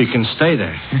kitchen. She can stay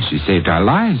there. She saved our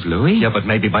lives, Louis. Yeah, but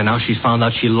maybe by now she's found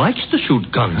out she likes to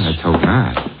shoot guns. Let's hope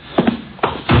not.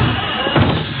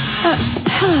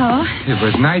 Hello. It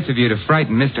was nice of you to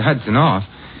frighten Mr. Hudson off.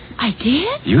 I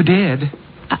did? You did.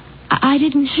 I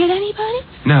didn't hit anybody?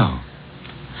 No.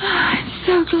 Oh, I'm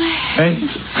so glad.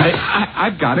 Hey,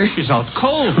 I've got her. She's out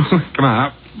cold. Come on,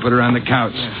 up. Put her on the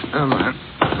couch. Come on.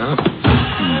 Up.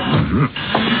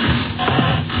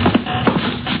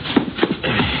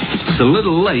 It's a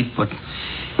little late, but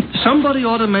somebody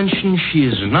ought to mention she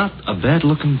is not a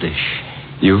bad-looking dish.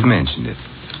 You've mentioned it.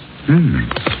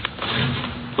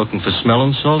 Looking for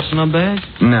smelling salts in her bag?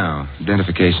 No.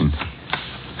 Identification.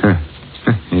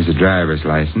 Here's a driver's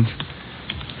license.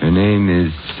 Her name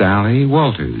is Sally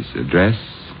Walters. Address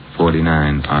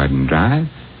 49 Arden Drive.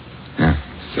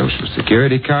 Social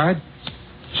Security card.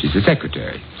 She's the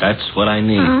secretary. That's what I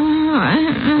need.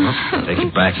 Take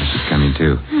it back. She's coming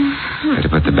too. Better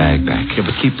put the bag back. Yeah,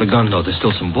 but keep the gun, though. There's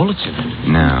still some bullets in it.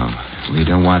 No. We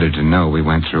don't want her to know we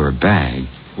went through her bag.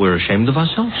 We're ashamed of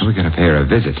ourselves? We're going to pay her a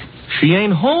visit. She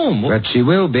ain't home. But she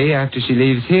will be after she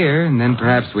leaves here, and then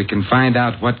perhaps we can find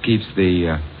out what keeps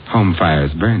the home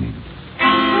fires burning.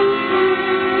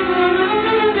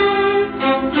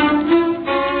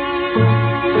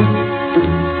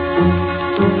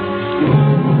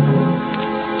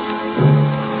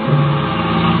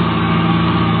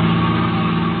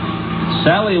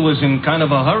 Sally was in kind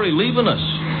of a hurry leaving us.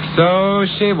 So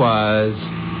she was.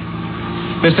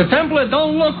 Mr. Templar,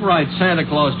 don't look right, Santa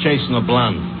Claus chasing a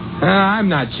blonde. I'm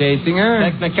not chasing her.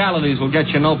 Technicalities will get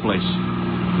you no place.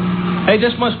 Hey,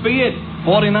 this must be it.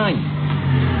 49.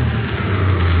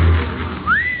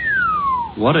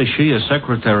 What is she a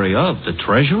secretary of? The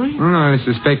Treasury? I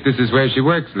suspect this is where she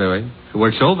works, Louis. She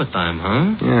works overtime,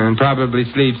 huh? Yeah, and probably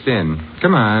sleeps in.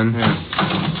 Come on. Yeah.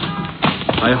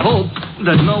 I hope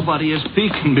that nobody is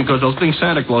peeking because they'll think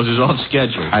Santa Claus is off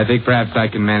schedule. I think perhaps I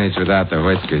can manage without the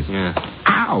whiskers. Yeah.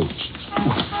 Ouch!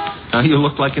 Now you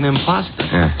look like an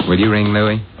imposter. Will you ring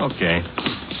Louis? Okay.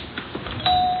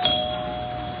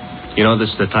 You know, this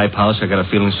is the type house I got a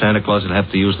feeling Santa Claus would have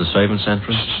to use the servants'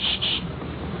 entrance.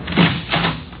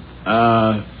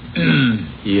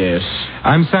 Yes.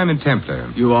 I'm Simon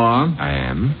Templar. You are? I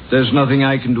am. There's nothing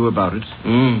I can do about it.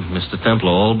 Mr. Templar,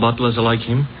 all butlers are like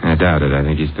him? I doubt it. I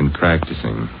think he's been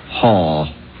practicing. Haw.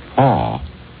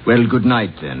 Well, good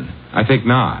night, then. I think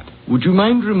not. Would you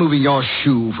mind removing your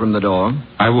shoe from the door?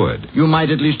 I would. You might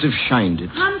at least have shined it.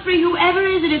 Humphrey, whoever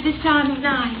is it at this time of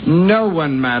night? No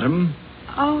one, madam.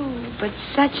 Oh, but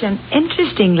such an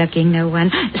interesting-looking no one.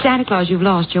 Santa Claus, you've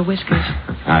lost your whiskers.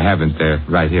 I haven't. They're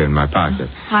right here in my pocket.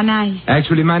 How nice.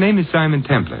 Actually, my name is Simon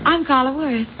Templar. I'm Carla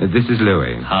Worth. This is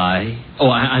Louis. Hi. Oh,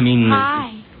 I mean...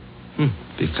 Hi.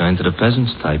 Be kind to the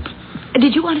peasants type.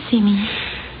 Did you want to see me?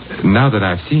 Now that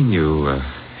I've seen you,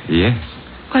 yes.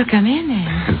 Well, come in then.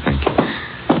 Thank you.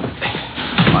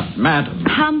 But, madam...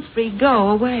 Humphrey, go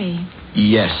away.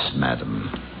 Yes, madam.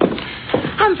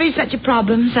 Humphrey's such a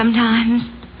problem sometimes.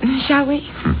 Shall we?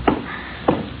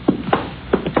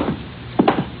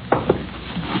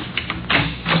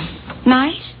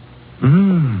 Nice?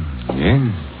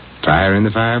 Yeah. Fire in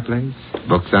the fireplace,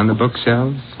 books on the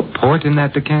bookshelves, port in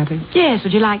that decanter. Yes,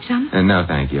 would you like some? No,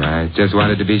 thank you. I just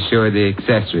wanted to be sure the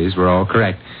accessories were all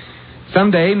correct.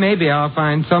 Someday, maybe I'll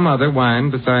find some other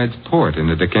wine besides port in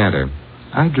the decanter.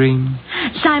 I dream.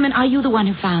 Simon, are you the one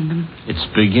who found them? It's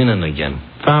beginning again.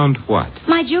 Found what?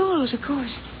 My jewels, of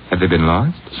course. Have they been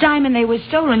lost? Simon, they were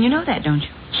stolen. You know that, don't you?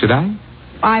 Should I?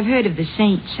 I've heard of the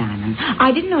saint, Simon.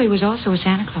 I didn't know he was also a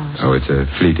Santa Claus. Oh, it's a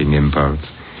fleeting impulse.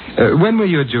 When were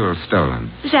your jewels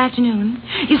stolen? This afternoon.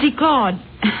 You see, Claude,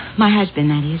 my husband,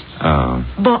 that is,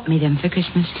 bought me them for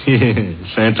Christmas.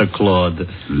 Santa Claus.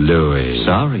 Louis.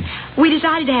 Sorry. We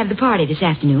decided to have the party this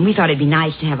afternoon. We thought it'd be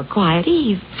nice to have a quiet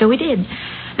eve, so we did.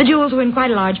 The jewels were in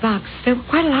quite a large box. There were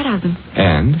quite a lot of them.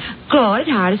 And? Claude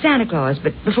had hired a Santa Claus,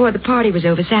 but before the party was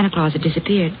over, Santa Claus had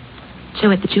disappeared. So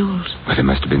had the jewels. Well, there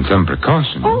must have been some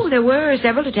precautions. Oh, there were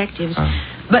several detectives.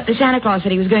 But the Santa Claus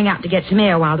said he was going out to get some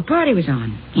air while the party was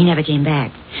on. He never came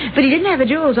back. But he didn't have the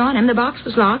jewels on him. The box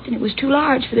was locked, and it was too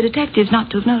large for the detectives not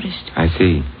to have noticed. I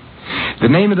see. The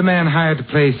name of the man hired to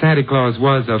play Santa Claus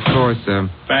was, of course,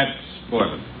 Fats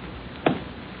Boylan.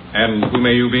 And who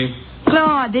may you be?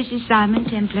 Claude, this is Simon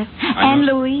Templar. And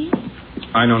Louis.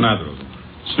 I know neither of them.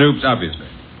 Snoops, obviously.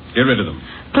 Get rid of them.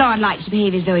 Claude likes to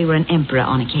behave as though he were an emperor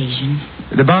on occasion.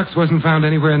 The box wasn't found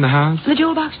anywhere in the house? The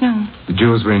jewel box, no. The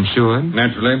jewels were insured?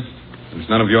 Naturally. It's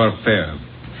none of your affair.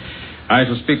 I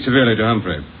shall speak severely to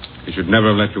Humphrey. He should never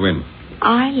have let you in.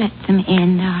 I let them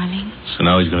in, darling. So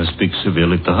now he's going to speak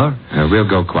severely to her. We'll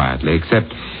go quietly,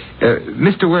 except...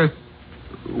 Mr. Worth,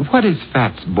 what is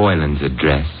Fats Boylan's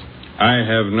address? I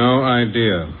have no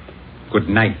idea. Good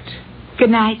night. Good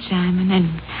night, Simon,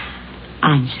 and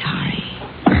I'm sorry.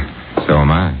 So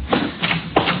am I.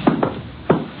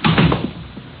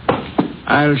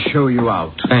 I'll show you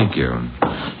out. Thank you.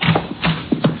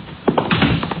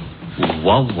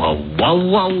 Wow, wow, wow,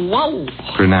 wow, wow.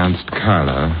 Pronounced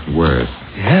Carla Worth.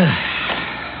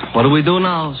 Yeah. What do we do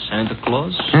now, Santa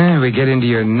Claus? We get into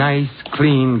your nice,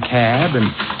 clean cab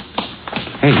and...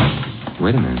 Hey,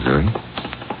 wait a minute, Louie.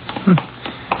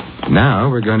 Now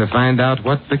we're going to find out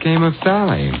what became of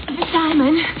Sally.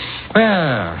 Simon.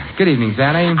 Well, good evening,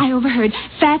 Sally. I overheard.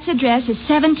 Fat's address is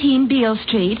 17 Beale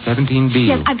Street. 17 Beale.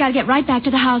 Yes, I've got to get right back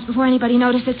to the house before anybody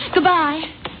notices. Goodbye.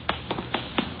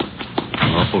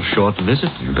 An awful short visit.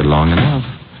 But long enough.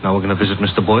 Now we're going to visit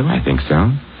Mr. Boylan? I think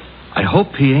so. I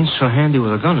hope he ain't so handy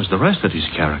with a gun as the rest of these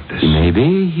characters. He may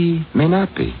be, he may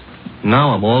not be.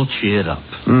 Now I'm all cheered up.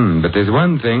 But there's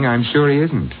one thing I'm sure he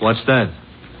isn't. What's that?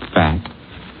 Fat.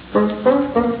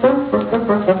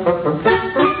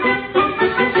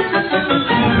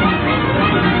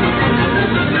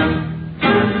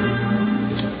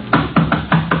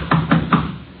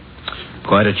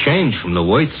 Quite a change from the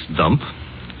Worth's dump.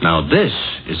 Now this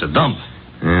is a dump.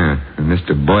 Yeah, and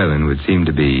Mr. Boylan would seem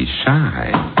to be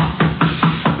shy.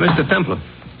 Mr. Templar,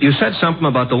 you said something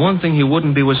about the one thing he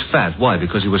wouldn't be was fat. Why,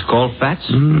 because he was called Fats?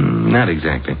 Not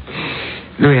exactly.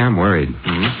 Louis, I'm worried.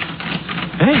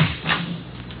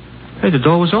 Hey, the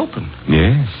door was open.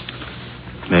 Yes.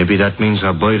 Maybe that means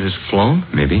our bird has flown?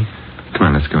 Maybe. Come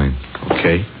on, let's go in.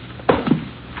 Okay.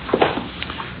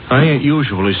 I ain't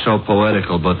usually so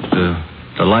poetical, but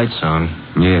the light's on.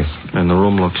 Yes. And the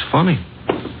room looks funny.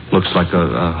 Looks like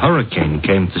a hurricane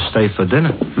came to stay for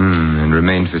dinner. And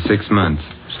remained for 6 months.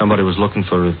 Somebody was looking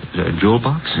for a jewel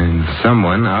box? And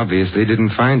someone obviously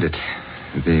didn't find it.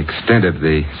 The extent of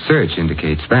the search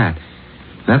indicates that.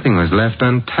 Nothing was left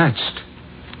untouched.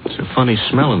 It's a funny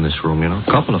smell in this room, you know.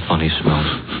 A couple of funny smells.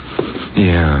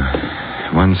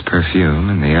 Yeah. One's perfume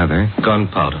and the other...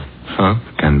 Gunpowder. Huh?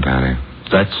 Gunpowder.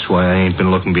 That's why I ain't been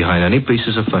looking behind any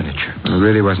pieces of furniture. It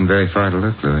really wasn't very far to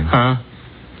look, Louis. Huh?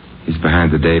 He's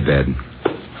behind the daybed.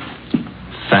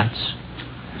 Fats?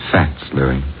 Fats,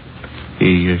 Louis.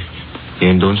 He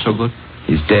ain't doing so good?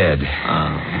 He's dead.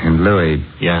 And Louis...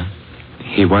 Yeah?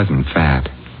 He wasn't fat.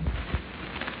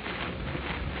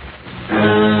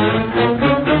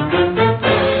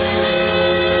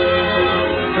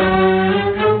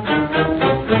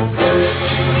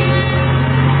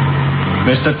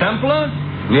 Mr. Templar?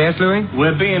 Yes, Louis?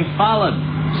 We're being followed.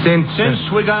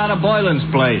 Since we got out of Boylan's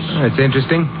place. That's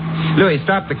interesting. Louis,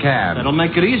 stop the cab. That'll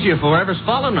make it easier for whoever's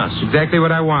following us. Exactly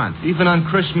what I want. Even on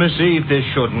Christmas Eve, this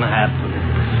shouldn't happen.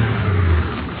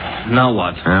 Now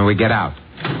what? We get out.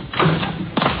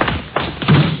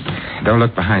 Don't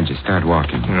look behind you. Start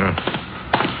walking.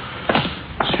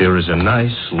 Here is a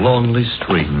nice, lonely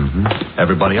street.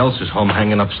 Everybody else is home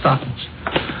hanging up stockings.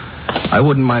 I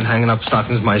wouldn't mind hanging up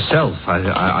stockings myself.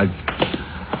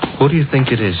 Who do you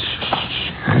think it is?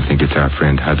 I think it's our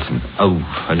friend Hudson. Oh,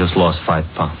 I just lost 5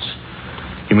 pounds.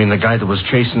 You mean the guy that was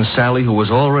chasing Sally, who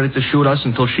was all ready to shoot us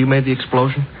until she made the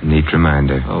explosion? Neat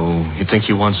reminder. Oh, you think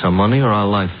he wants our money or our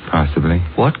life? Possibly.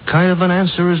 What kind of an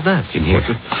answer is that? In here,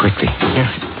 quickly. Yeah.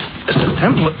 Mr.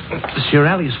 Templar, this here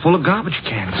alley is full of garbage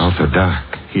cans. It's also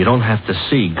dark. You don't have to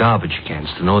see garbage cans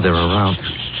to know they're around.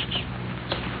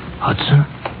 Hudson?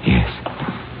 Yes.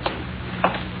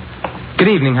 Good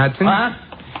evening, Hudson. What?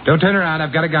 Don't turn around.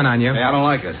 I've got a gun on you. Hey, I don't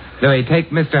like it. Louis,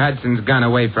 take Mr. Hudson's gun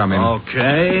away from him.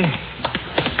 Okay.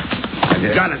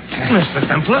 Got it, Mr.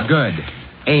 Templar. Good.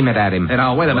 Aim it at him. Hey,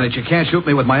 now, wait a minute. You can't shoot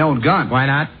me with my own gun. Why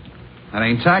not? That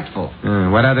ain't tactful.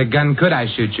 What other gun could I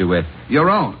shoot you with? Your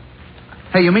own.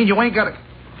 Hey, you mean you ain't got a...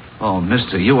 Oh,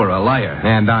 mister, you were a liar.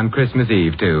 And on Christmas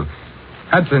Eve, too.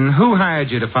 Hudson, who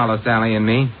hired you to follow Sally and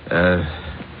me?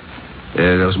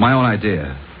 It was my own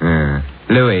idea.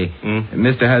 Louis,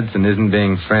 Mr. Hudson isn't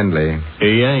being friendly.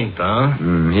 He ain't, huh?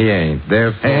 He ain't.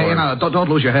 Therefore... Hey, now, don't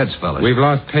lose your heads, fellas. We've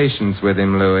lost patience with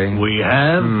him, Louis. We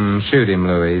have? Shoot him,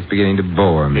 Louis. He's beginning to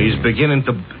bore me. He's beginning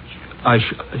to... I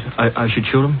should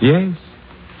shoot him? Yes.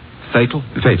 Fatal?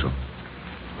 Fatal.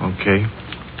 Okay.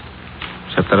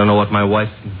 Except I don't know what my wife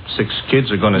and 6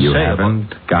 kids are going to say. You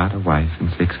haven't got a wife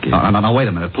and 6 kids. No, wait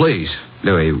a minute, please.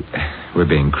 Louis, we're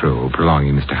being cruel,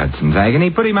 prolonging Mr. Hudson's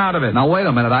agony. Put him out of it. Now, wait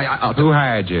a minute. Who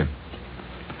hired you?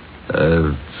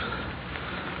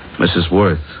 Mrs.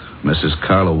 Worth. Mrs.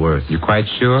 Carla Worth. You quite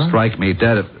sure? Strike me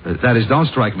dead. That is, don't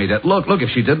strike me dead. Look, if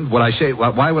she didn't,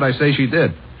 why would I say she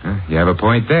did? You have a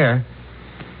point there.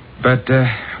 But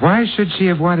why should she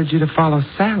have wanted you to follow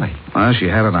Sally? Well, she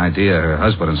had an idea. Her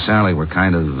husband and Sally were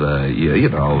kind of,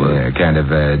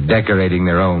 decorating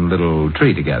their own little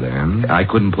tree together. I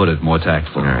couldn't put it more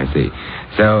tactful. I see.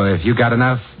 So if you got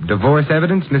enough divorce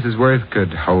evidence, Mrs. Worth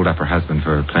could hold up her husband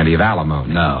for plenty of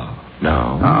alimony. No.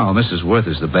 No. Oh, Mrs. Worth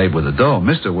is the babe with the dough.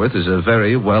 Mr. Worth is a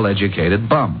very well-educated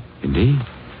bum. Indeed.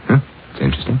 Huh? It's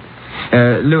interesting.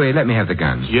 Louis, let me have the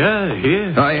gun. Yeah,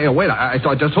 here. Hey, wait, I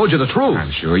just told you the truth.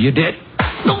 I'm sure you did.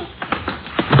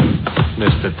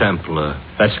 Mr. Templar,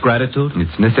 that's gratitude?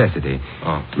 It's necessity.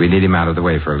 Oh. We need him out of the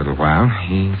way for a little while.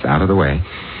 He's out of the way.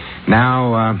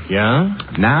 Now, Yeah?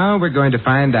 Now we're going to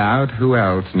find out who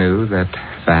else knew that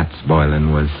Fats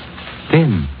Boylan was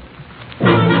thin.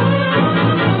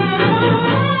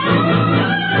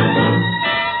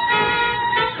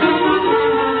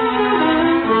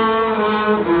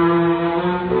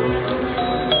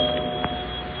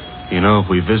 You know, if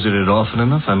we visited often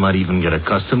enough, I might even get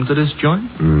accustomed to this joint.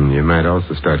 You might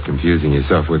also start confusing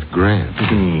yourself with Grant.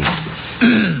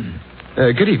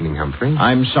 Good evening, Humphrey.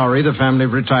 I'm sorry the family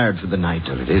retired for the night.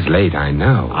 Well, it is late, I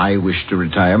know. I wish to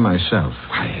retire myself.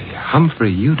 Why,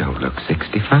 Humphrey, you don't look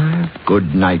 65.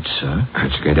 Good night, sir.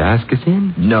 Aren't you going to ask us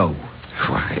in? No.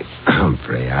 Why,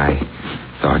 Humphrey, I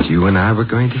thought you and I were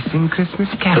going to sing Christmas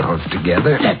carols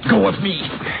together. Let go of me.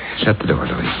 Shut the door,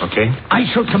 Louis. Okay. I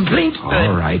shall complain.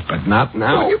 All right, but not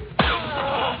now.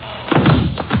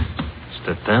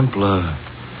 Mr. Templar,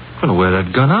 I'm going to wear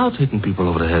that gun out, hitting people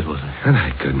over the head with it. And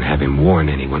I couldn't have him warn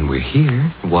anyone we're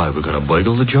here. Why, we got to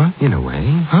burgle the joint? In a way.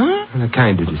 Huh? And a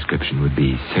kinder description would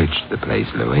be search the place,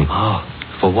 Louis. Oh,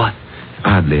 for what?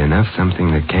 Oddly enough,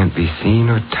 something that can't be seen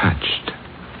or touched.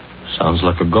 Sounds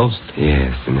like a ghost.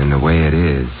 Yes, and in a way it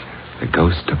is. The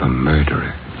ghost of a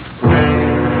murderer.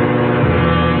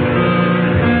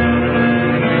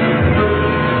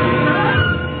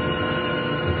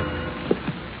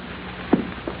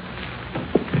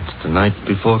 It's the night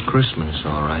before Christmas,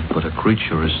 all right, but a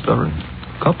creature is stirring.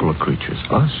 A couple of creatures,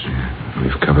 us. Yeah,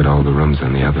 we've covered all the rooms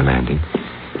on the other landing.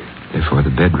 Therefore, the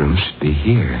bedroom should be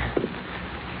here.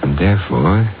 And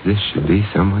therefore, this should be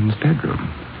someone's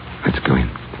bedroom. Let's go in.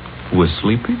 We're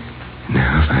sleeping?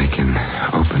 Now, if I can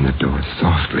open the door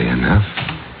softly enough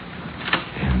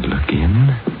and look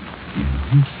in.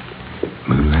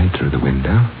 Moonlight through the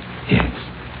window. Yes.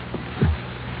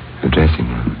 The dressing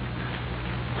room.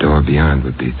 Door beyond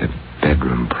would be the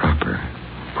bedroom proper.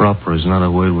 Proper is not a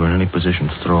word we're in any position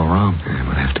to throw around.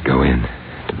 We'll have to go in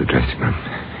to the dressing room.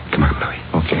 Come on, Louis.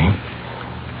 Okay.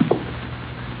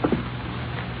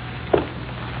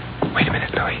 Wait a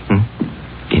minute, Louis.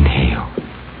 Inhale.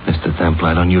 Mr. Templar,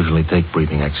 I don't usually take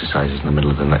breathing exercises in the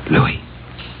middle of the night. Louis.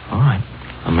 All right.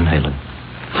 I'm inhaling.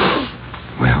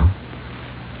 Well?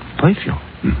 Perfume.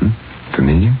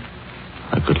 Familiar?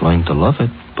 I could learn to love it,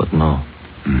 but no.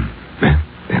 Well,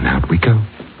 then out we go.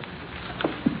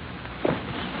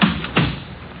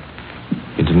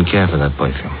 You didn't care for that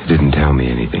perfume. It didn't tell me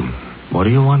anything. What do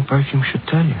you want perfume should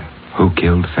tell you? Who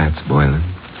killed Fats Boylan?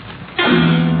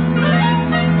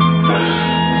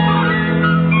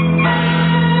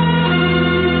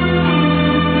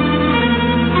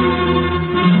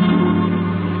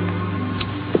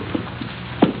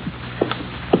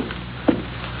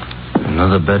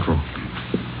 Another bedroom.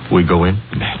 We go in?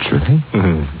 Naturally.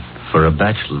 For a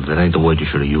bachelor, that ain't the word you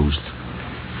should have used.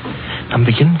 I'm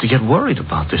beginning to get worried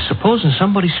about this. Supposing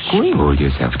somebody screamed. Pull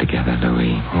yourself together,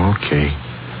 Louis. Okay.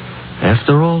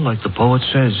 After all, like the poet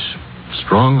says,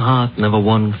 strong heart never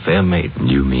won fair maiden.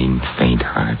 You mean faint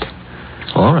heart.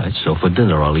 All right, so for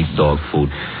dinner I'll eat dog food.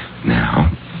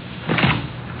 Now.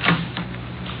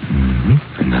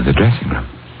 Another dressing room.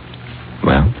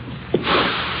 Well?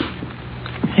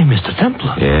 Hey, Mr.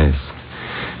 Templar. Yes.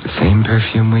 The same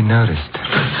perfume we noticed.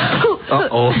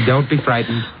 Uh-oh. Don't be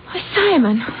frightened.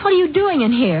 Simon, what are you doing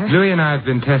in here? Louis and I have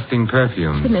been testing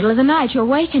perfumes. It's the middle of the night. You're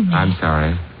waking me. I'm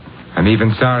sorry. I'm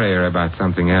even sorrier about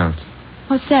something else.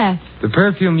 What's that? The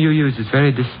perfume you use is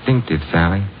very distinctive,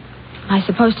 Sally. I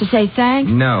supposed to say thanks?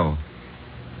 No.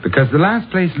 Because the last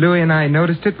place Louis and I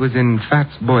noticed it was in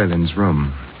Fats Boylan's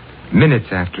room. Minutes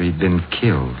after he'd been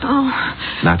killed. Oh.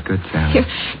 Not good, Sally.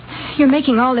 You're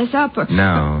making all this up.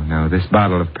 No. This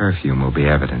bottle of perfume will be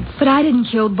evidence. But I didn't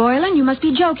kill Boylan. You must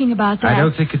be joking about that. I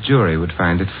don't think a jury would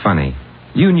find it funny.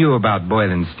 You knew about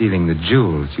Boylan stealing the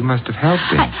jewels. You must have helped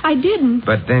him. I didn't.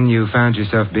 But then you found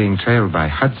yourself being trailed by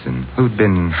Hudson, who'd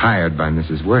been hired by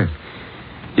Mrs. Worth.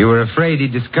 You were afraid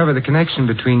he'd discover the connection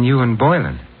between you and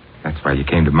Boylan. That's why you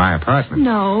came to my apartment.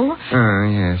 No. Oh,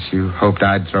 yes. You hoped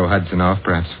I'd throw Hudson off,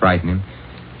 perhaps frighten him.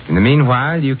 In the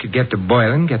meanwhile, you could get to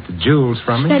Boylan, get the jewels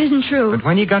from him. That isn't true. But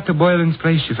when you got to Boylan's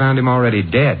place, you found him already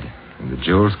dead, and the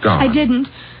jewels gone. I didn't.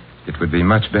 It would be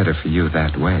much better for you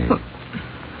that way.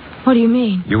 What do you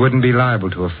mean? You wouldn't be liable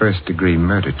to a first-degree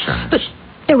murder charge. But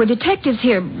there were detectives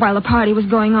here while the party was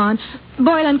going on.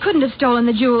 Boylan couldn't have stolen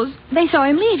the jewels. They saw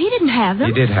him leave. He didn't have them.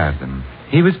 He did have them.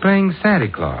 He was playing Santa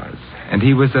Claus. and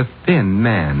he was a thin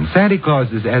man. Santa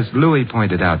Clauses, as Louis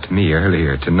pointed out to me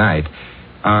earlier tonight,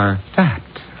 are fat.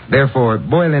 Therefore,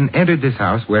 Boylan entered this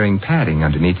house wearing padding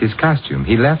underneath his costume.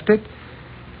 He left it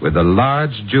with a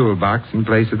large jewel box in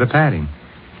place of the padding.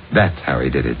 That's how he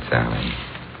did it, Sally.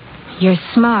 You're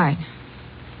smart.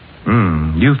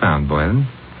 You found Boylan.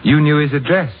 You knew his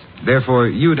address. Therefore,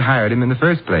 you'd hired him in the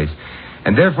first place.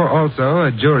 And therefore, also,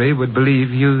 a jury would believe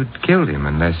you'd killed him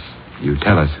unless you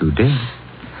tell us who did.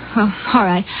 Well, all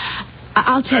right.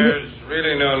 I'll tell you. There's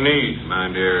really no need, my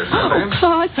dear. Oh,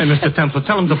 Claude. Hey, Mr. Templar,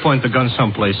 tell him to point the gun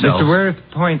someplace else. Mr. Worth,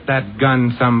 point that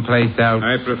gun someplace else.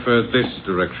 I prefer this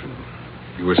direction.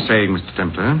 You were saying, Mr.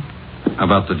 Templar,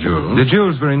 about the jewels? The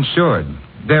jewels were insured.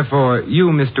 Therefore, you,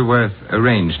 Mr. Worth,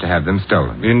 arranged to have them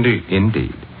stolen. Indeed.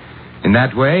 Indeed. In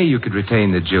that way, you could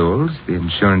retain the jewels, the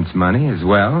insurance money as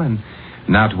well, and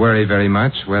not worry very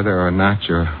much whether or not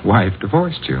your wife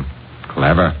divorced you.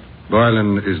 Clever.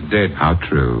 Boylan is dead. How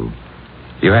true.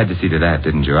 You had to see to that,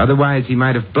 didn't you? Otherwise, he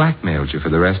might have blackmailed you for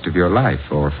the rest of your life,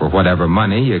 or for whatever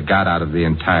money you got out of the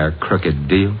entire crooked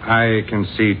deal. I can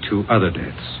see two other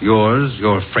deaths. Yours,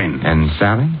 your friend. And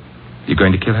Sally? You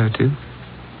going to kill her, too?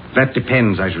 That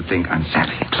depends, I should think, on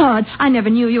Sally. Claude, I never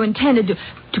knew you intended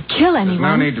to kill anyone. There's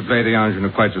no need to play the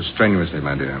ingenue quite so strenuously,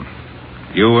 my dear.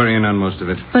 You were in on most of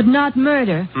it. But not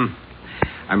murder.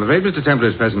 I'm afraid Mr.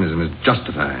 Templar's pessimism is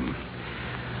justified.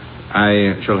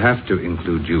 I shall have to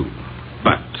include you.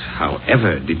 But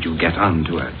however did you get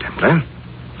onto her, Templar?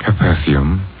 Her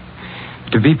perfume.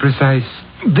 To be precise,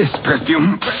 this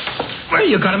perfume. Well,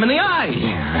 you got him in the eye.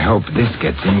 Yeah, I hope this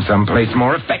gets him someplace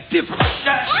more effective.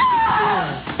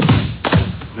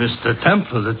 Mr.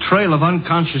 Templar, the trail of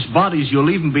unconscious bodies you're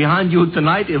leaving behind you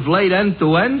tonight, if laid end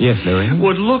to end, yes, Louis,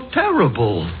 would look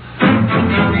terrible.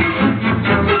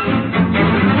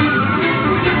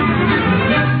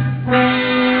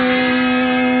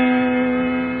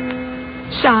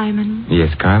 Simon.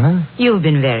 Yes, Carla? You've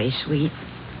been very sweet.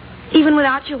 Even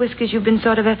without your whiskers, you've been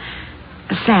sort of a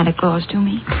Santa Claus to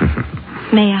me.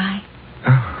 May I?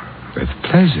 Oh, with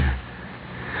pleasure.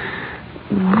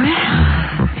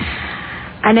 Well,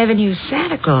 I never knew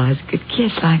Santa Claus could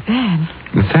kiss like that.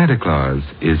 Santa Claus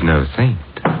is no saint.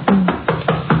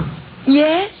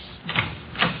 Yes?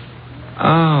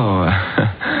 Oh.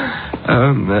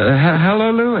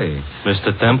 Hello, Louis.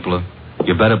 Mr. Templar,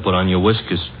 you better put on your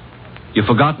whiskers. You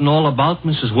forgotten all about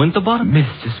Mrs. Winterbottom?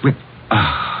 Mrs.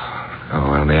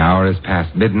 Oh, well, the hour has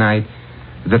passed midnight.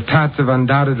 The tots have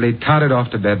undoubtedly tottered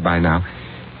off to bed by now.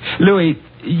 Louis,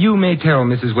 you may tell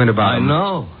Mrs. Winterbottom. I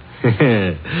know.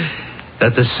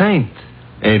 That the saint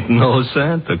ain't no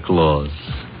Santa Claus.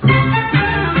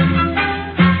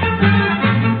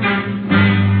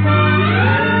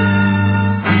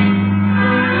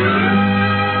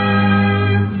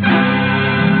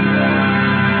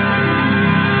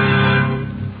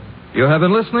 You have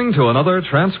been listening to another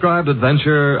transcribed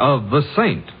adventure of The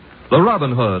Saint, the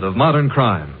Robin Hood of modern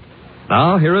crime.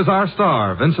 Now, here is our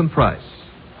star, Vincent Price.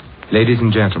 Ladies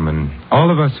and gentlemen,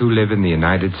 all of us who live in the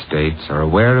United States are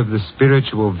aware of the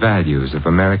spiritual values of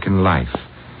American life,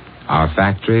 our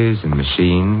factories and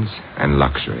machines and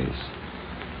luxuries.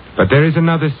 But there is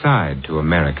another side to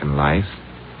American life,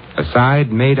 a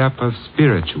side made up of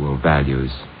spiritual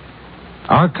values.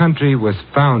 Our country was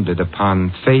founded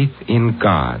upon faith in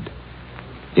God.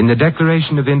 In the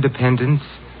Declaration of Independence,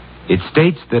 it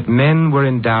states that men were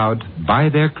endowed by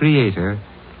their Creator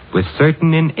with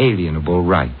certain inalienable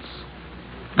rights.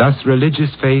 Thus, religious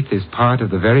faith is part of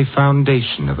the very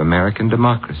foundation of American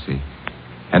democracy,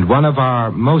 and one of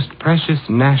our most precious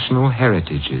national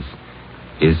heritages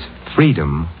is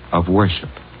freedom of worship.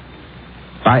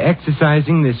 By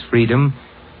exercising this freedom,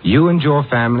 you and your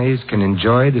families can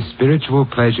enjoy the spiritual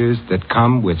pleasures that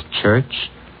come with church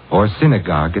or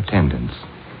synagogue attendance.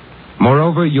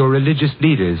 Moreover, your religious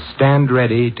leaders stand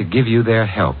ready to give you their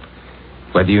help,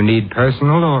 whether you need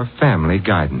personal or family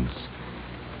guidance.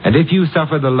 And if you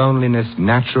suffer the loneliness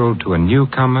natural to a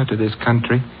newcomer to this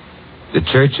country, the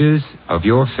churches of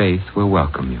your faith will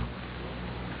welcome you.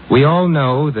 We all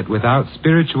know that without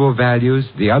spiritual values,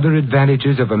 the other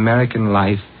advantages of American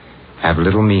life have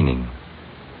little meaning.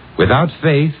 Without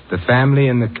faith, the family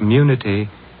and the community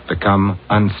become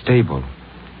unstable.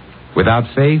 Without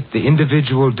faith, the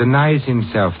individual denies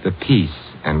himself the peace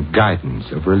and guidance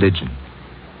of religion.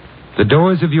 The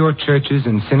doors of your churches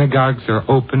and synagogues are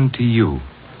open to you.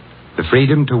 The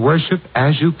freedom to worship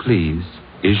as you please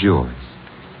is yours.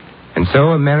 And so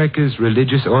America's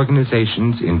religious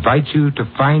organizations invite you to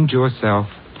find yourself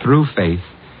through faith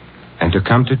and to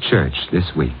come to church this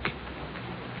week.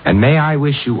 And may I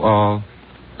wish you all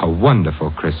a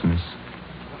wonderful Christmas,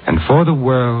 and for the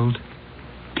world,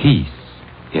 peace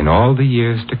in all the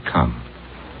years to come.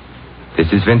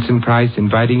 This is Vincent Price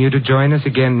inviting you to join us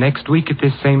again next week at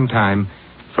this same time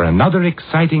for another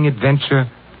exciting adventure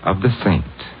of the Saint.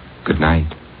 Good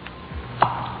night.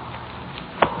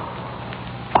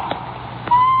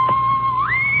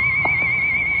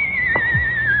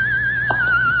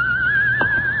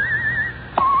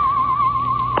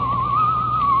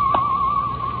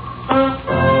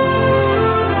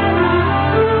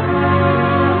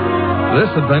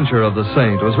 This Adventure of the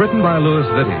Saint was written by Louis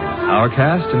Vittes. Our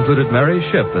cast included Mary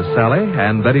Shipp as Sally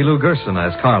and Betty Lou Gerson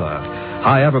as Carla.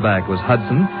 Hy Averback was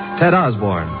Hudson, Ted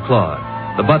Osborne, Claude.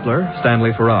 The butler,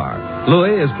 Stanley Farrar.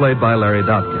 Louis is played by Larry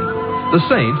Dotkin. The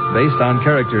Saint, based on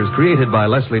characters created by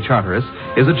Leslie Charteris,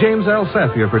 is a James L.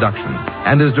 Safier production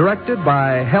and is directed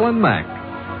by Helen Mack.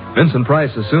 Vincent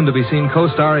Price is soon to be seen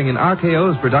co-starring in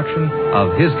RKO's production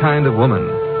of His Kind of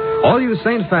Woman. All you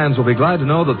Saint fans will be glad to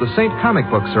know that the Saint comic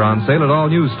books are on sale at all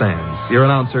newsstands. Your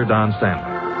announcer, Don Stanley.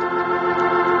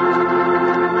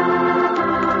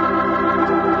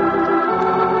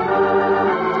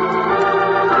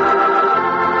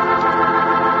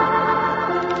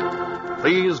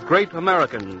 These Great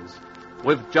Americans,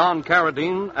 with John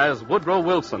Carradine as Woodrow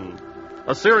Wilson.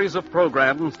 A series of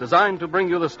programs designed to bring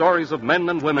you the stories of men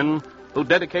and women who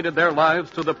dedicated their lives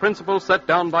to the principles set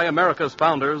down by America's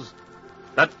founders,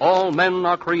 that all men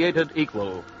are created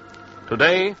equal.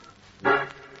 Today,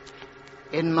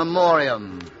 in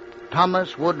memoriam,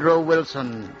 Thomas Woodrow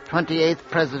Wilson, 28th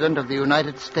President of the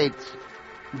United States,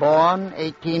 born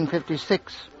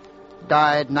 1856,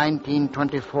 died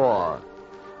 1924.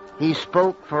 He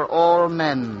spoke for all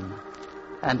men,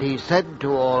 and he said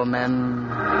to all men,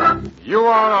 "You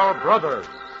are our brothers,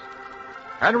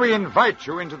 and we invite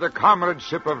you into the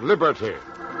comradeship of liberty."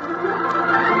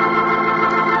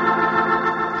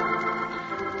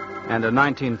 And in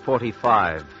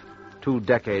 1945, 2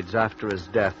 decades after his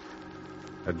death,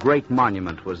 a great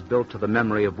monument was built to the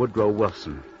memory of Woodrow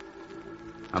Wilson.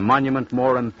 A monument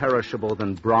more imperishable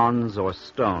than bronze or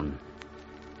stone,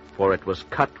 for it was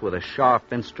cut with the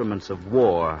sharp instruments of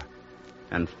war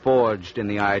and forged in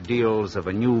the ideals of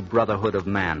a new brotherhood of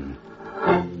man.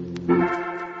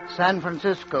 San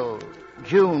Francisco,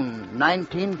 June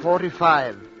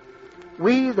 1945.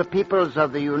 We, the peoples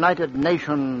of the United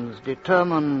Nations,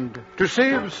 determined to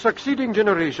save succeeding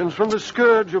generations from the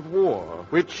scourge of war,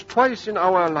 which twice in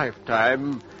our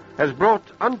lifetime has brought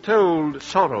untold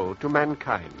sorrow to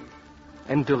mankind.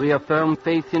 And to reaffirm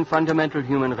faith in fundamental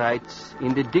human rights,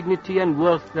 in the dignity and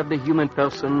worth of the human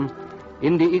person,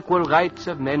 in the equal rights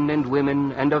of men and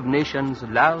women and of nations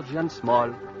large and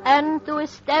small. And to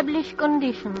establish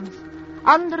conditions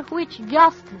under which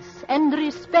justice and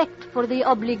respect for the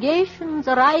obligations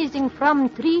arising from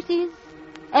treaties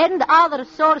and other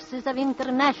sources of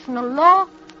international law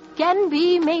can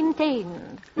be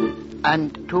maintained.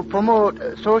 And to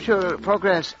promote social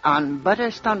progress and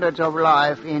better standards of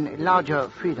life in larger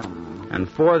freedom. And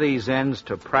for these ends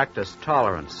to practice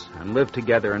tolerance and live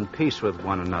together in peace with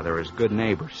one another as good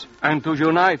neighbors. And to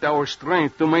unite our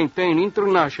strength to maintain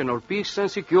international peace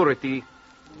and security.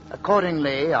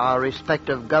 Accordingly, our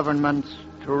respective governments,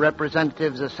 through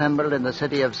representatives assembled in the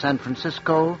city of San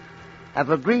Francisco, have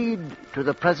agreed to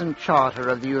the present charter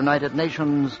of the United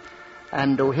Nations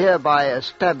and do hereby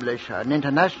establish an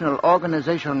international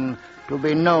organization to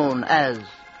be known as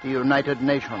the United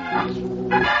Nations.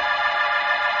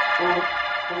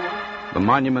 The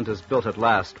monument is built at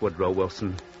last, Woodrow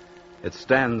Wilson. It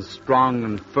stands strong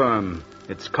and firm,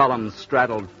 its columns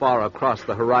straddled far across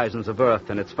the horizons of Earth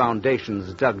and its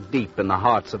foundations dug deep in the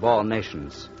hearts of all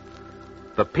nations.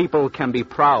 The people can be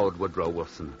proud, Woodrow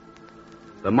Wilson.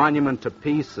 The monument to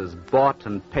peace is bought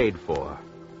and paid for.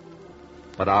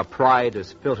 But our pride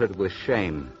is filtered with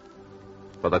shame,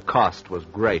 for the cost was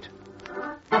great.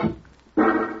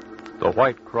 The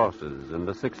white crosses and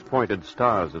the six-pointed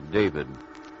stars of David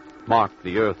mark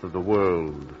the earth of the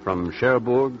world from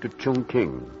Cherbourg to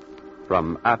Chongqing,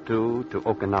 from Attu to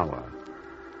Okinawa.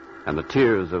 And the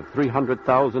tears of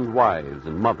 300,000 wives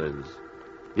and mothers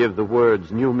give the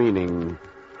words new meaning.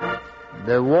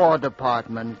 The War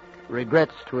Department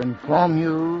regrets to inform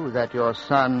you that your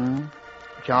son,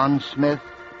 John Smith,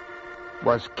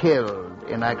 was killed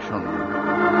in action.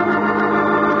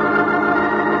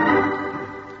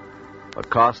 The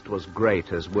cost was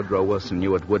great, as Woodrow Wilson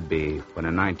knew it would be, when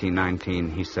in 1919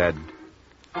 he said,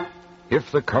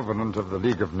 "If the covenant of the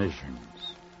League of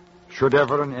Nations should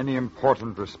ever in any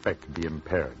important respect be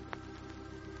impaired,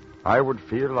 I would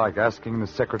feel like asking the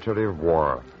Secretary of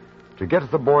War to get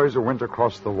the boys who went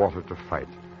across the water to fight,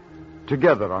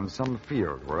 together on some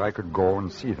field where I could go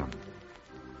and see them.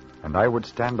 And I would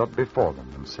stand up before them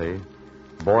and say,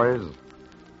 'Boys,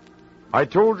 I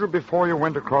told you before you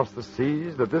went across the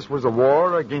seas that this was a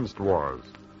war against wars,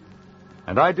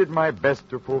 and I did my best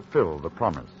to fulfill the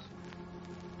promise.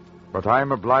 But I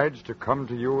am obliged to come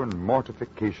to you in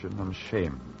mortification and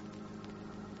shame,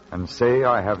 and say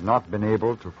I have not been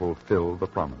able to fulfill the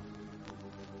promise.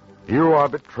 You are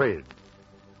betrayed.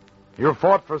 You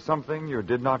fought for something you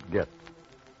did not get.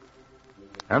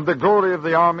 And the glory of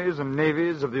the armies and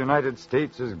navies of the United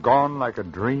States is gone like a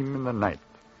dream in the night.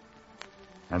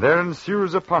 And there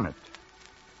ensues upon it,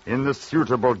 in the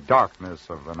suitable darkness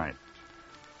of the night,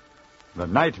 the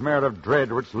nightmare of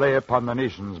dread which lay upon the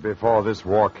nations before this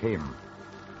war came.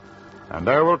 And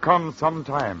there will come some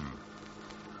time,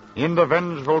 in the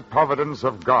vengeful providence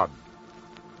of God,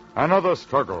 another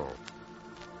struggle,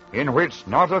 in which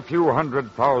not a few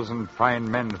 100,000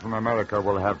 fine men from America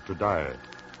will have to die,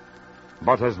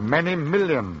 but as many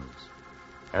millions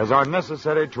as are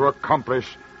necessary to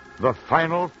accomplish the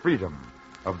final freedom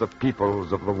of the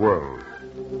peoples of the world.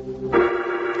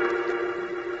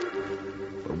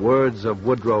 The words of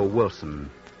Woodrow Wilson,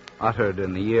 uttered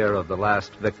in the year of the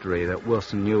last victory that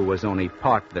Wilson knew was only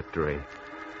part victory.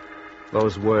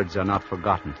 Those words are not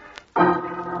forgotten.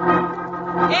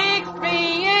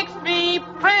 XB,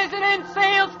 President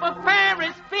sails for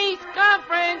Paris Peace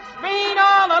Conference. Read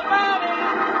all about it.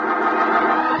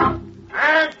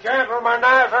 And, gentlemen,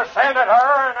 as a senator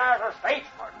and as a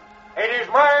statesman, it is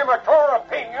my mature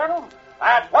opinion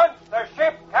that once the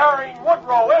ship carrying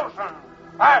Woodrow Wilson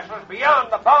passes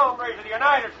beyond the boundaries of the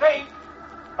United States,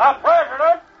 the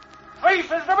president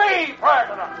ceases to be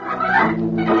president.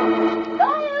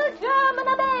 Loyal German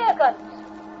Americans,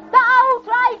 the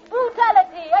outright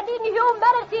brutality and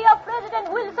inhumanity of President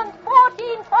Wilson's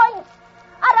 14 points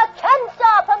are a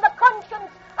cancer upon the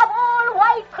conscience of all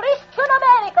white Christian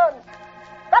Americans.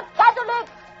 The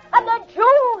Catholics and the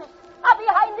Jews are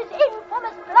behind this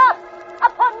infamous plot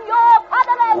upon your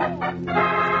fatherland.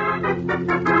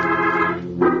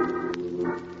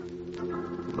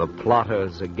 The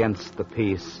plotters against the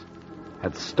peace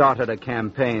had started a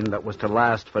campaign that was to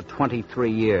last for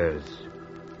 23 years.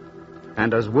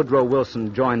 And as Woodrow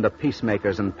Wilson joined the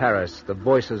peacemakers in Paris, the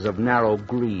voices of narrow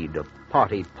greed, of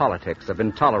party politics, of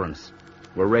intolerance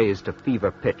were raised to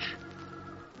fever pitch.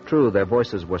 True, their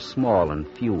voices were small and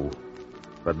few,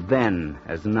 but then,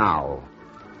 as now,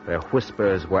 their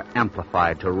whispers were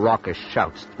amplified to raucous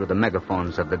shouts through the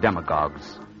megaphones of the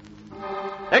demagogues.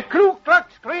 The Ku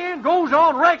Klux Klan goes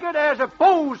on record as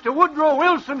opposed to Woodrow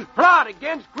Wilson's plot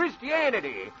against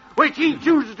Christianity, which he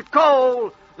chooses to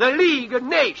call the League of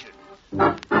Nations.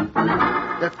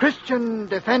 The Christian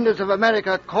Defenders of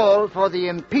America call for the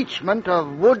impeachment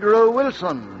of Woodrow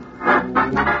Wilson.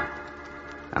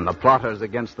 And the plotters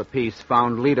against the peace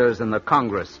found leaders in the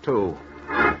Congress, too.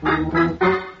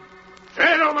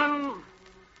 Gentlemen,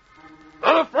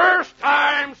 for the first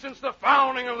time since the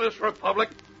founding of this republic,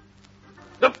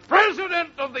 the President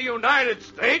of the United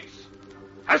States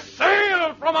has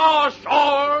sailed from our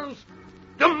shores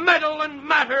to meddle in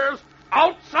matters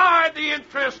outside the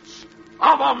interests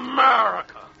of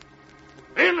America.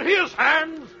 In his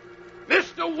hands,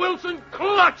 Mr. Wilson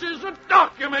clutches a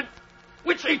document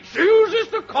which he chooses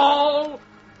to call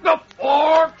the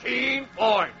 14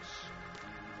 Points.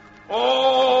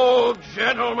 Oh,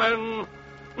 gentlemen,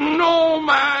 no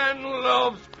man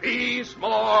loves peace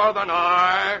more than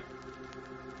I.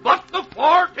 But the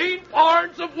 14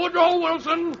 Points of Woodrow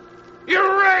Wilson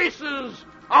erases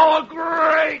our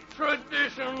great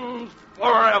traditions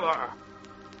forever.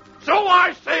 So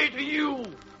I say to you,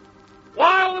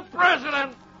 while the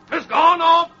President has gone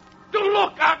off to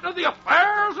look after the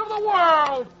affairs of the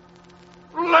world,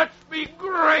 let's be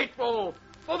grateful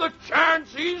for the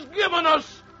chance he's given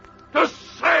us to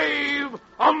save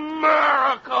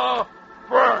America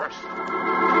first.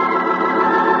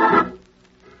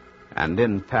 And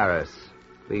in Paris,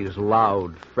 these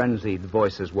loud, frenzied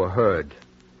voices were heard.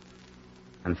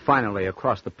 And finally,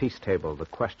 across the peace table, the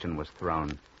question was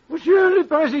thrown. Monsieur le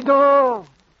Président,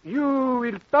 you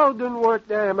will pardon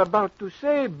what I am about to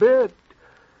say, but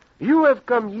you have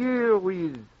come here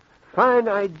with fine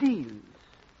ideas.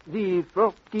 The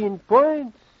 14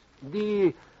 Points,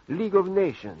 the League of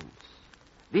Nations.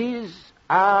 These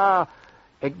are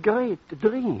a great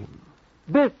dream.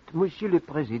 But, Monsieur le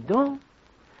Président,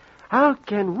 how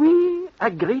can we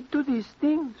agree to these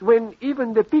things when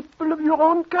even the people of your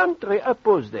own country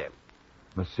oppose them?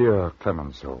 Monsieur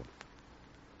Clemenceau,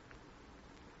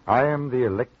 I am the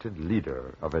elected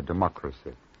leader of a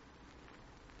democracy.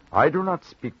 I do not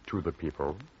speak to the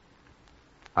people.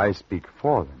 I speak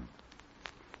for them.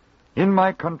 In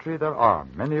my country there are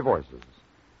many voices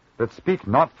that speak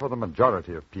not for the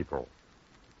majority of people,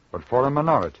 but for a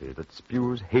minority that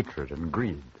spews hatred and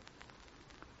greed.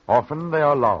 Often they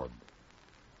are loud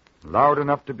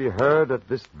enough to be heard at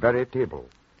this very table.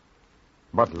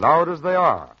 But loud as they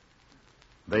are,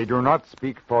 they do not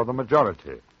speak for the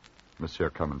majority, Monsieur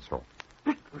Clemenceau.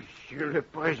 Monsieur le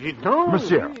Président.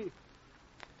 Monsieur,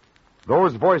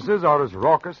 those voices are as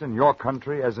raucous in your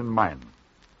country as in mine.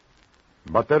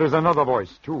 But there is another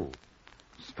voice, too,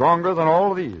 stronger than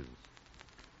all these.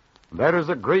 There is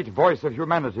a great voice of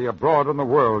humanity abroad in the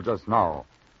world just now,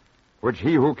 which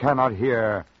he who cannot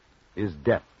hear is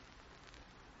deaf.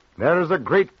 There is a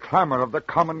great clamor of the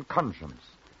common conscience,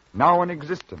 now in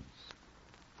existence,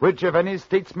 which, if any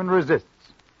statesman resists,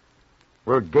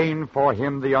 will gain for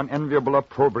him the unenviable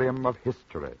opprobrium of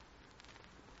history.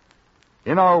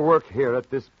 In our work here at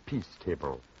this peace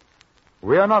table,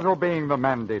 we are not obeying the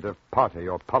mandate of party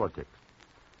or politics.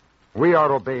 We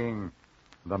are obeying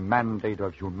the mandate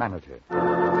of humanity.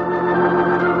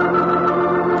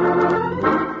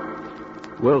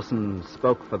 Wilson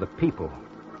spoke for the people,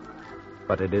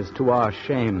 but it is to our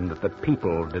shame that the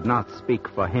people did not speak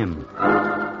for him.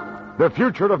 The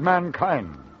future of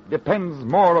mankind depends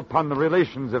more upon the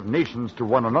relations of nations to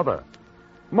one another,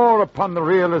 more upon the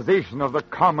realization of the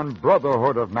common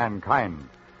brotherhood of mankind,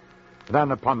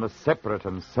 than upon the separate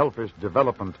and selfish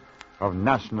development of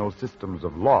national systems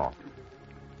of law.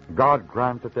 God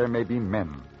grant that there may be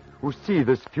men who see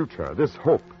this future, this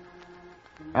hope,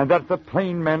 and that the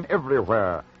plain men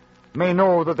everywhere may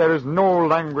know that there is no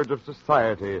language of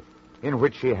society in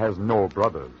which he has no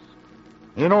brothers,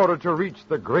 in order to reach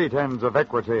the great ends of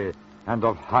equity and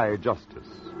of high justice.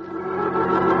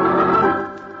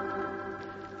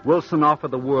 Wilson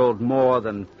offered the world more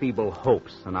than feeble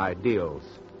hopes and ideals.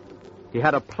 He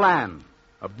had a plan,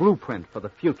 a blueprint for the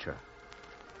future.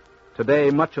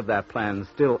 Today, much of that plan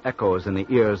still echoes in the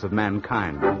ears of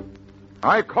mankind.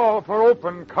 I call for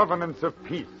open covenants of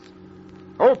peace,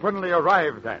 openly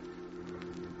arrived at,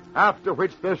 after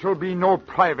which there shall be no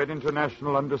private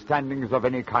international understandings of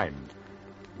any kind,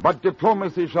 but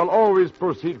diplomacy shall always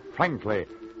proceed frankly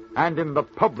and in the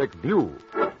public view.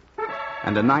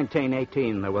 And in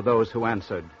 1918, there were those who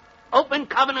answered, Open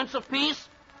covenants of peace?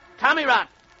 Tommy rot.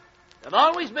 There have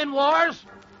always been wars,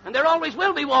 and there always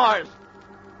will be wars.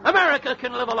 America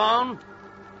can live alone.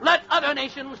 Let other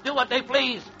nations do what they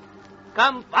please.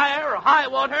 Come fire or high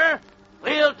water,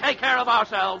 we'll take care of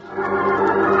ourselves.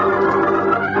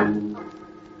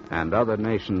 And other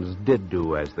nations did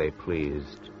do as they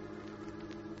pleased.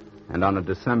 And on a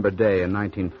December day in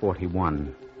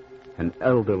 1941, an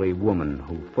elderly woman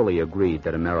who fully agreed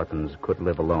that Americans could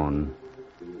live alone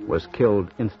was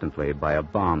killed instantly by a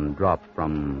bomb dropped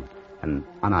from an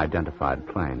unidentified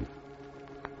plane.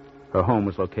 Her home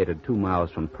was located 2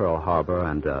 miles from Pearl Harbor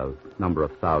and a number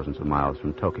of thousands of miles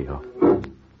from Tokyo.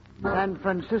 San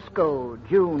Francisco,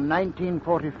 June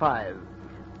 1945.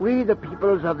 We, the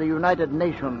peoples of the United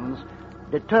Nations,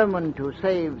 determined to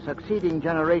save succeeding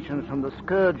generations from the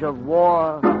scourge of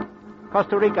war.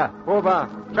 Costa Rica, Cuba,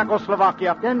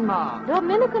 Czechoslovakia, Denmark,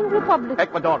 Dominican Republic,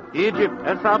 Ecuador, Egypt,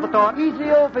 El Salvador,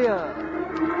 Ethiopia.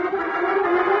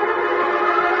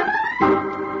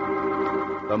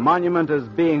 The monument is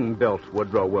being built,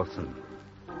 Woodrow Wilson.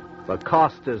 The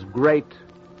cost is great,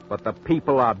 but the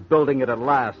people are building it at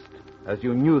last, as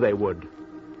you knew they would.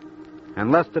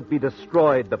 And lest it be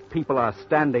destroyed, the people are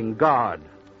standing guard.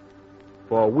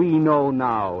 For we know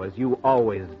now, as you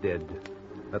always did,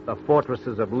 that the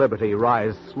fortresses of liberty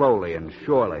rise slowly and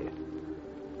surely.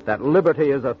 That liberty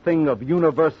is a thing of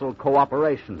universal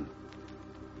cooperation.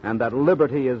 And that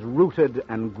liberty is rooted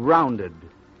and grounded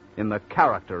in the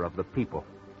character of the people.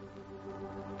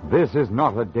 This is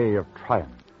not a day of triumph.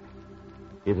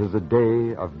 It is a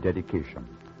day of dedication.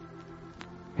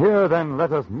 Here, then,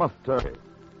 let us muster.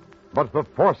 But the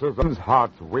forces of men's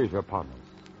hearts wait upon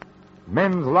us.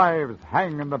 Men's lives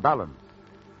hang in the balance.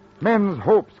 Men's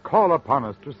hopes call upon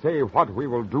us to say what we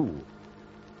will do.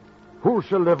 Who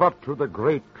shall live up to the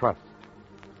great trust?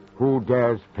 Who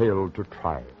dares fail to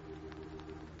try?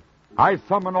 I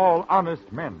summon all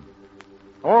honest men,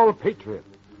 all patriots,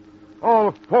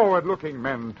 all forward-looking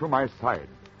men to my side.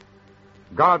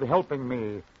 God helping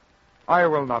me, I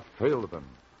will not fail them,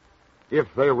 if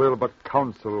they will but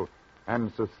counsel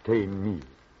and sustain me.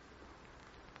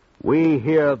 We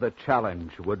hear the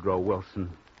challenge, Woodrow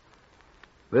Wilson.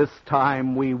 This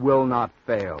time we will not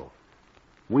fail.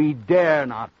 We dare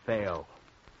not fail.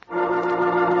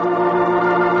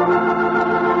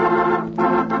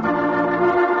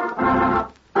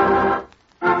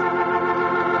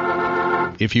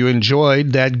 If you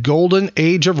enjoyed that golden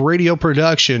age of radio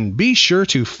production, be sure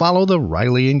to follow the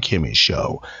Riley and Kimmy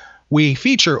Show. We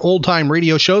feature old-time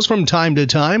radio shows from time to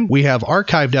time. We have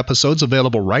archived episodes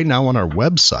available right now on our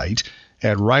website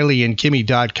at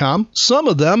RileyandKimmy.com. Some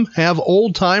of them have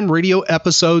old-time radio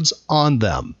episodes on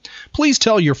them. Please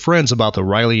tell your friends about the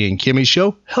Riley and Kimmy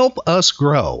Show. Help us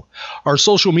grow. Our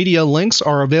social media links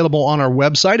are available on our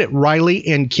website at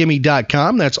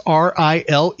RileyandKimmy.com. That's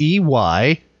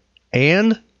R-I-L-E-Y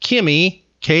and Kimmy,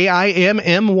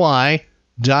 Kimmy.com.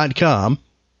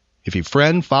 If you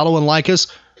friend, follow, and like us,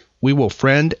 we will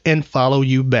friend and follow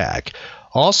you back.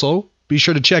 Also, be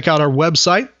sure to check out our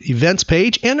website, events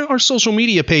page, and our social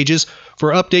media pages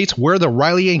for updates where the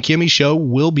Riley and Kimmy Show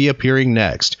will be appearing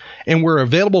next. And we're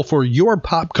available for your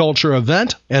pop culture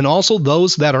event and also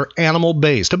those that are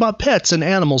animal-based, about pets and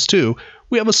animals too.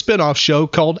 We have a spin-off show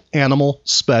called Animal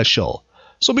Special.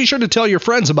 So be sure to tell your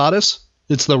friends about us.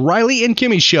 It's the Riley and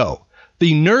Kimmy Show,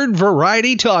 the nerd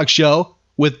variety talk show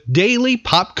with daily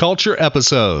pop culture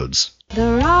episodes.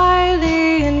 The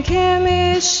Riley and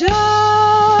Kimmy Show.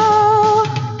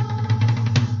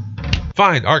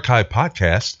 Find archive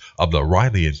podcasts of The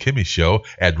Riley and Kimmy Show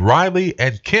at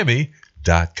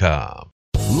RileyandKimmy.com.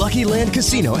 Lucky Land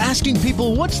Casino, asking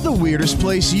people, what's the weirdest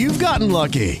place you've gotten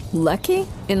lucky? Lucky?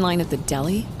 In line at the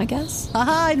deli, I guess?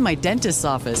 Aha, in my dentist's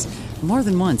office. More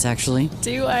than once, actually.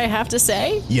 Do I have to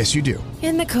say? Yes, you do.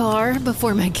 In the car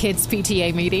before my kids'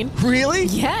 PTA meeting. Really?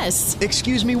 Yes.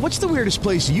 Excuse me, what's the weirdest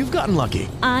place you've gotten lucky?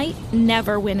 I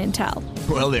never win and tell.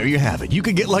 Well, there you have it. You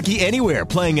can get lucky anywhere,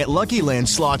 playing at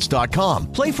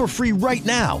LuckyLandSlots.com. Play for free right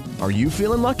now. Are you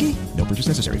feeling lucky? No purchase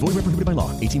necessary. Void where prohibited by law.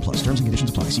 18+. Terms and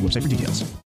conditions apply. See website for details.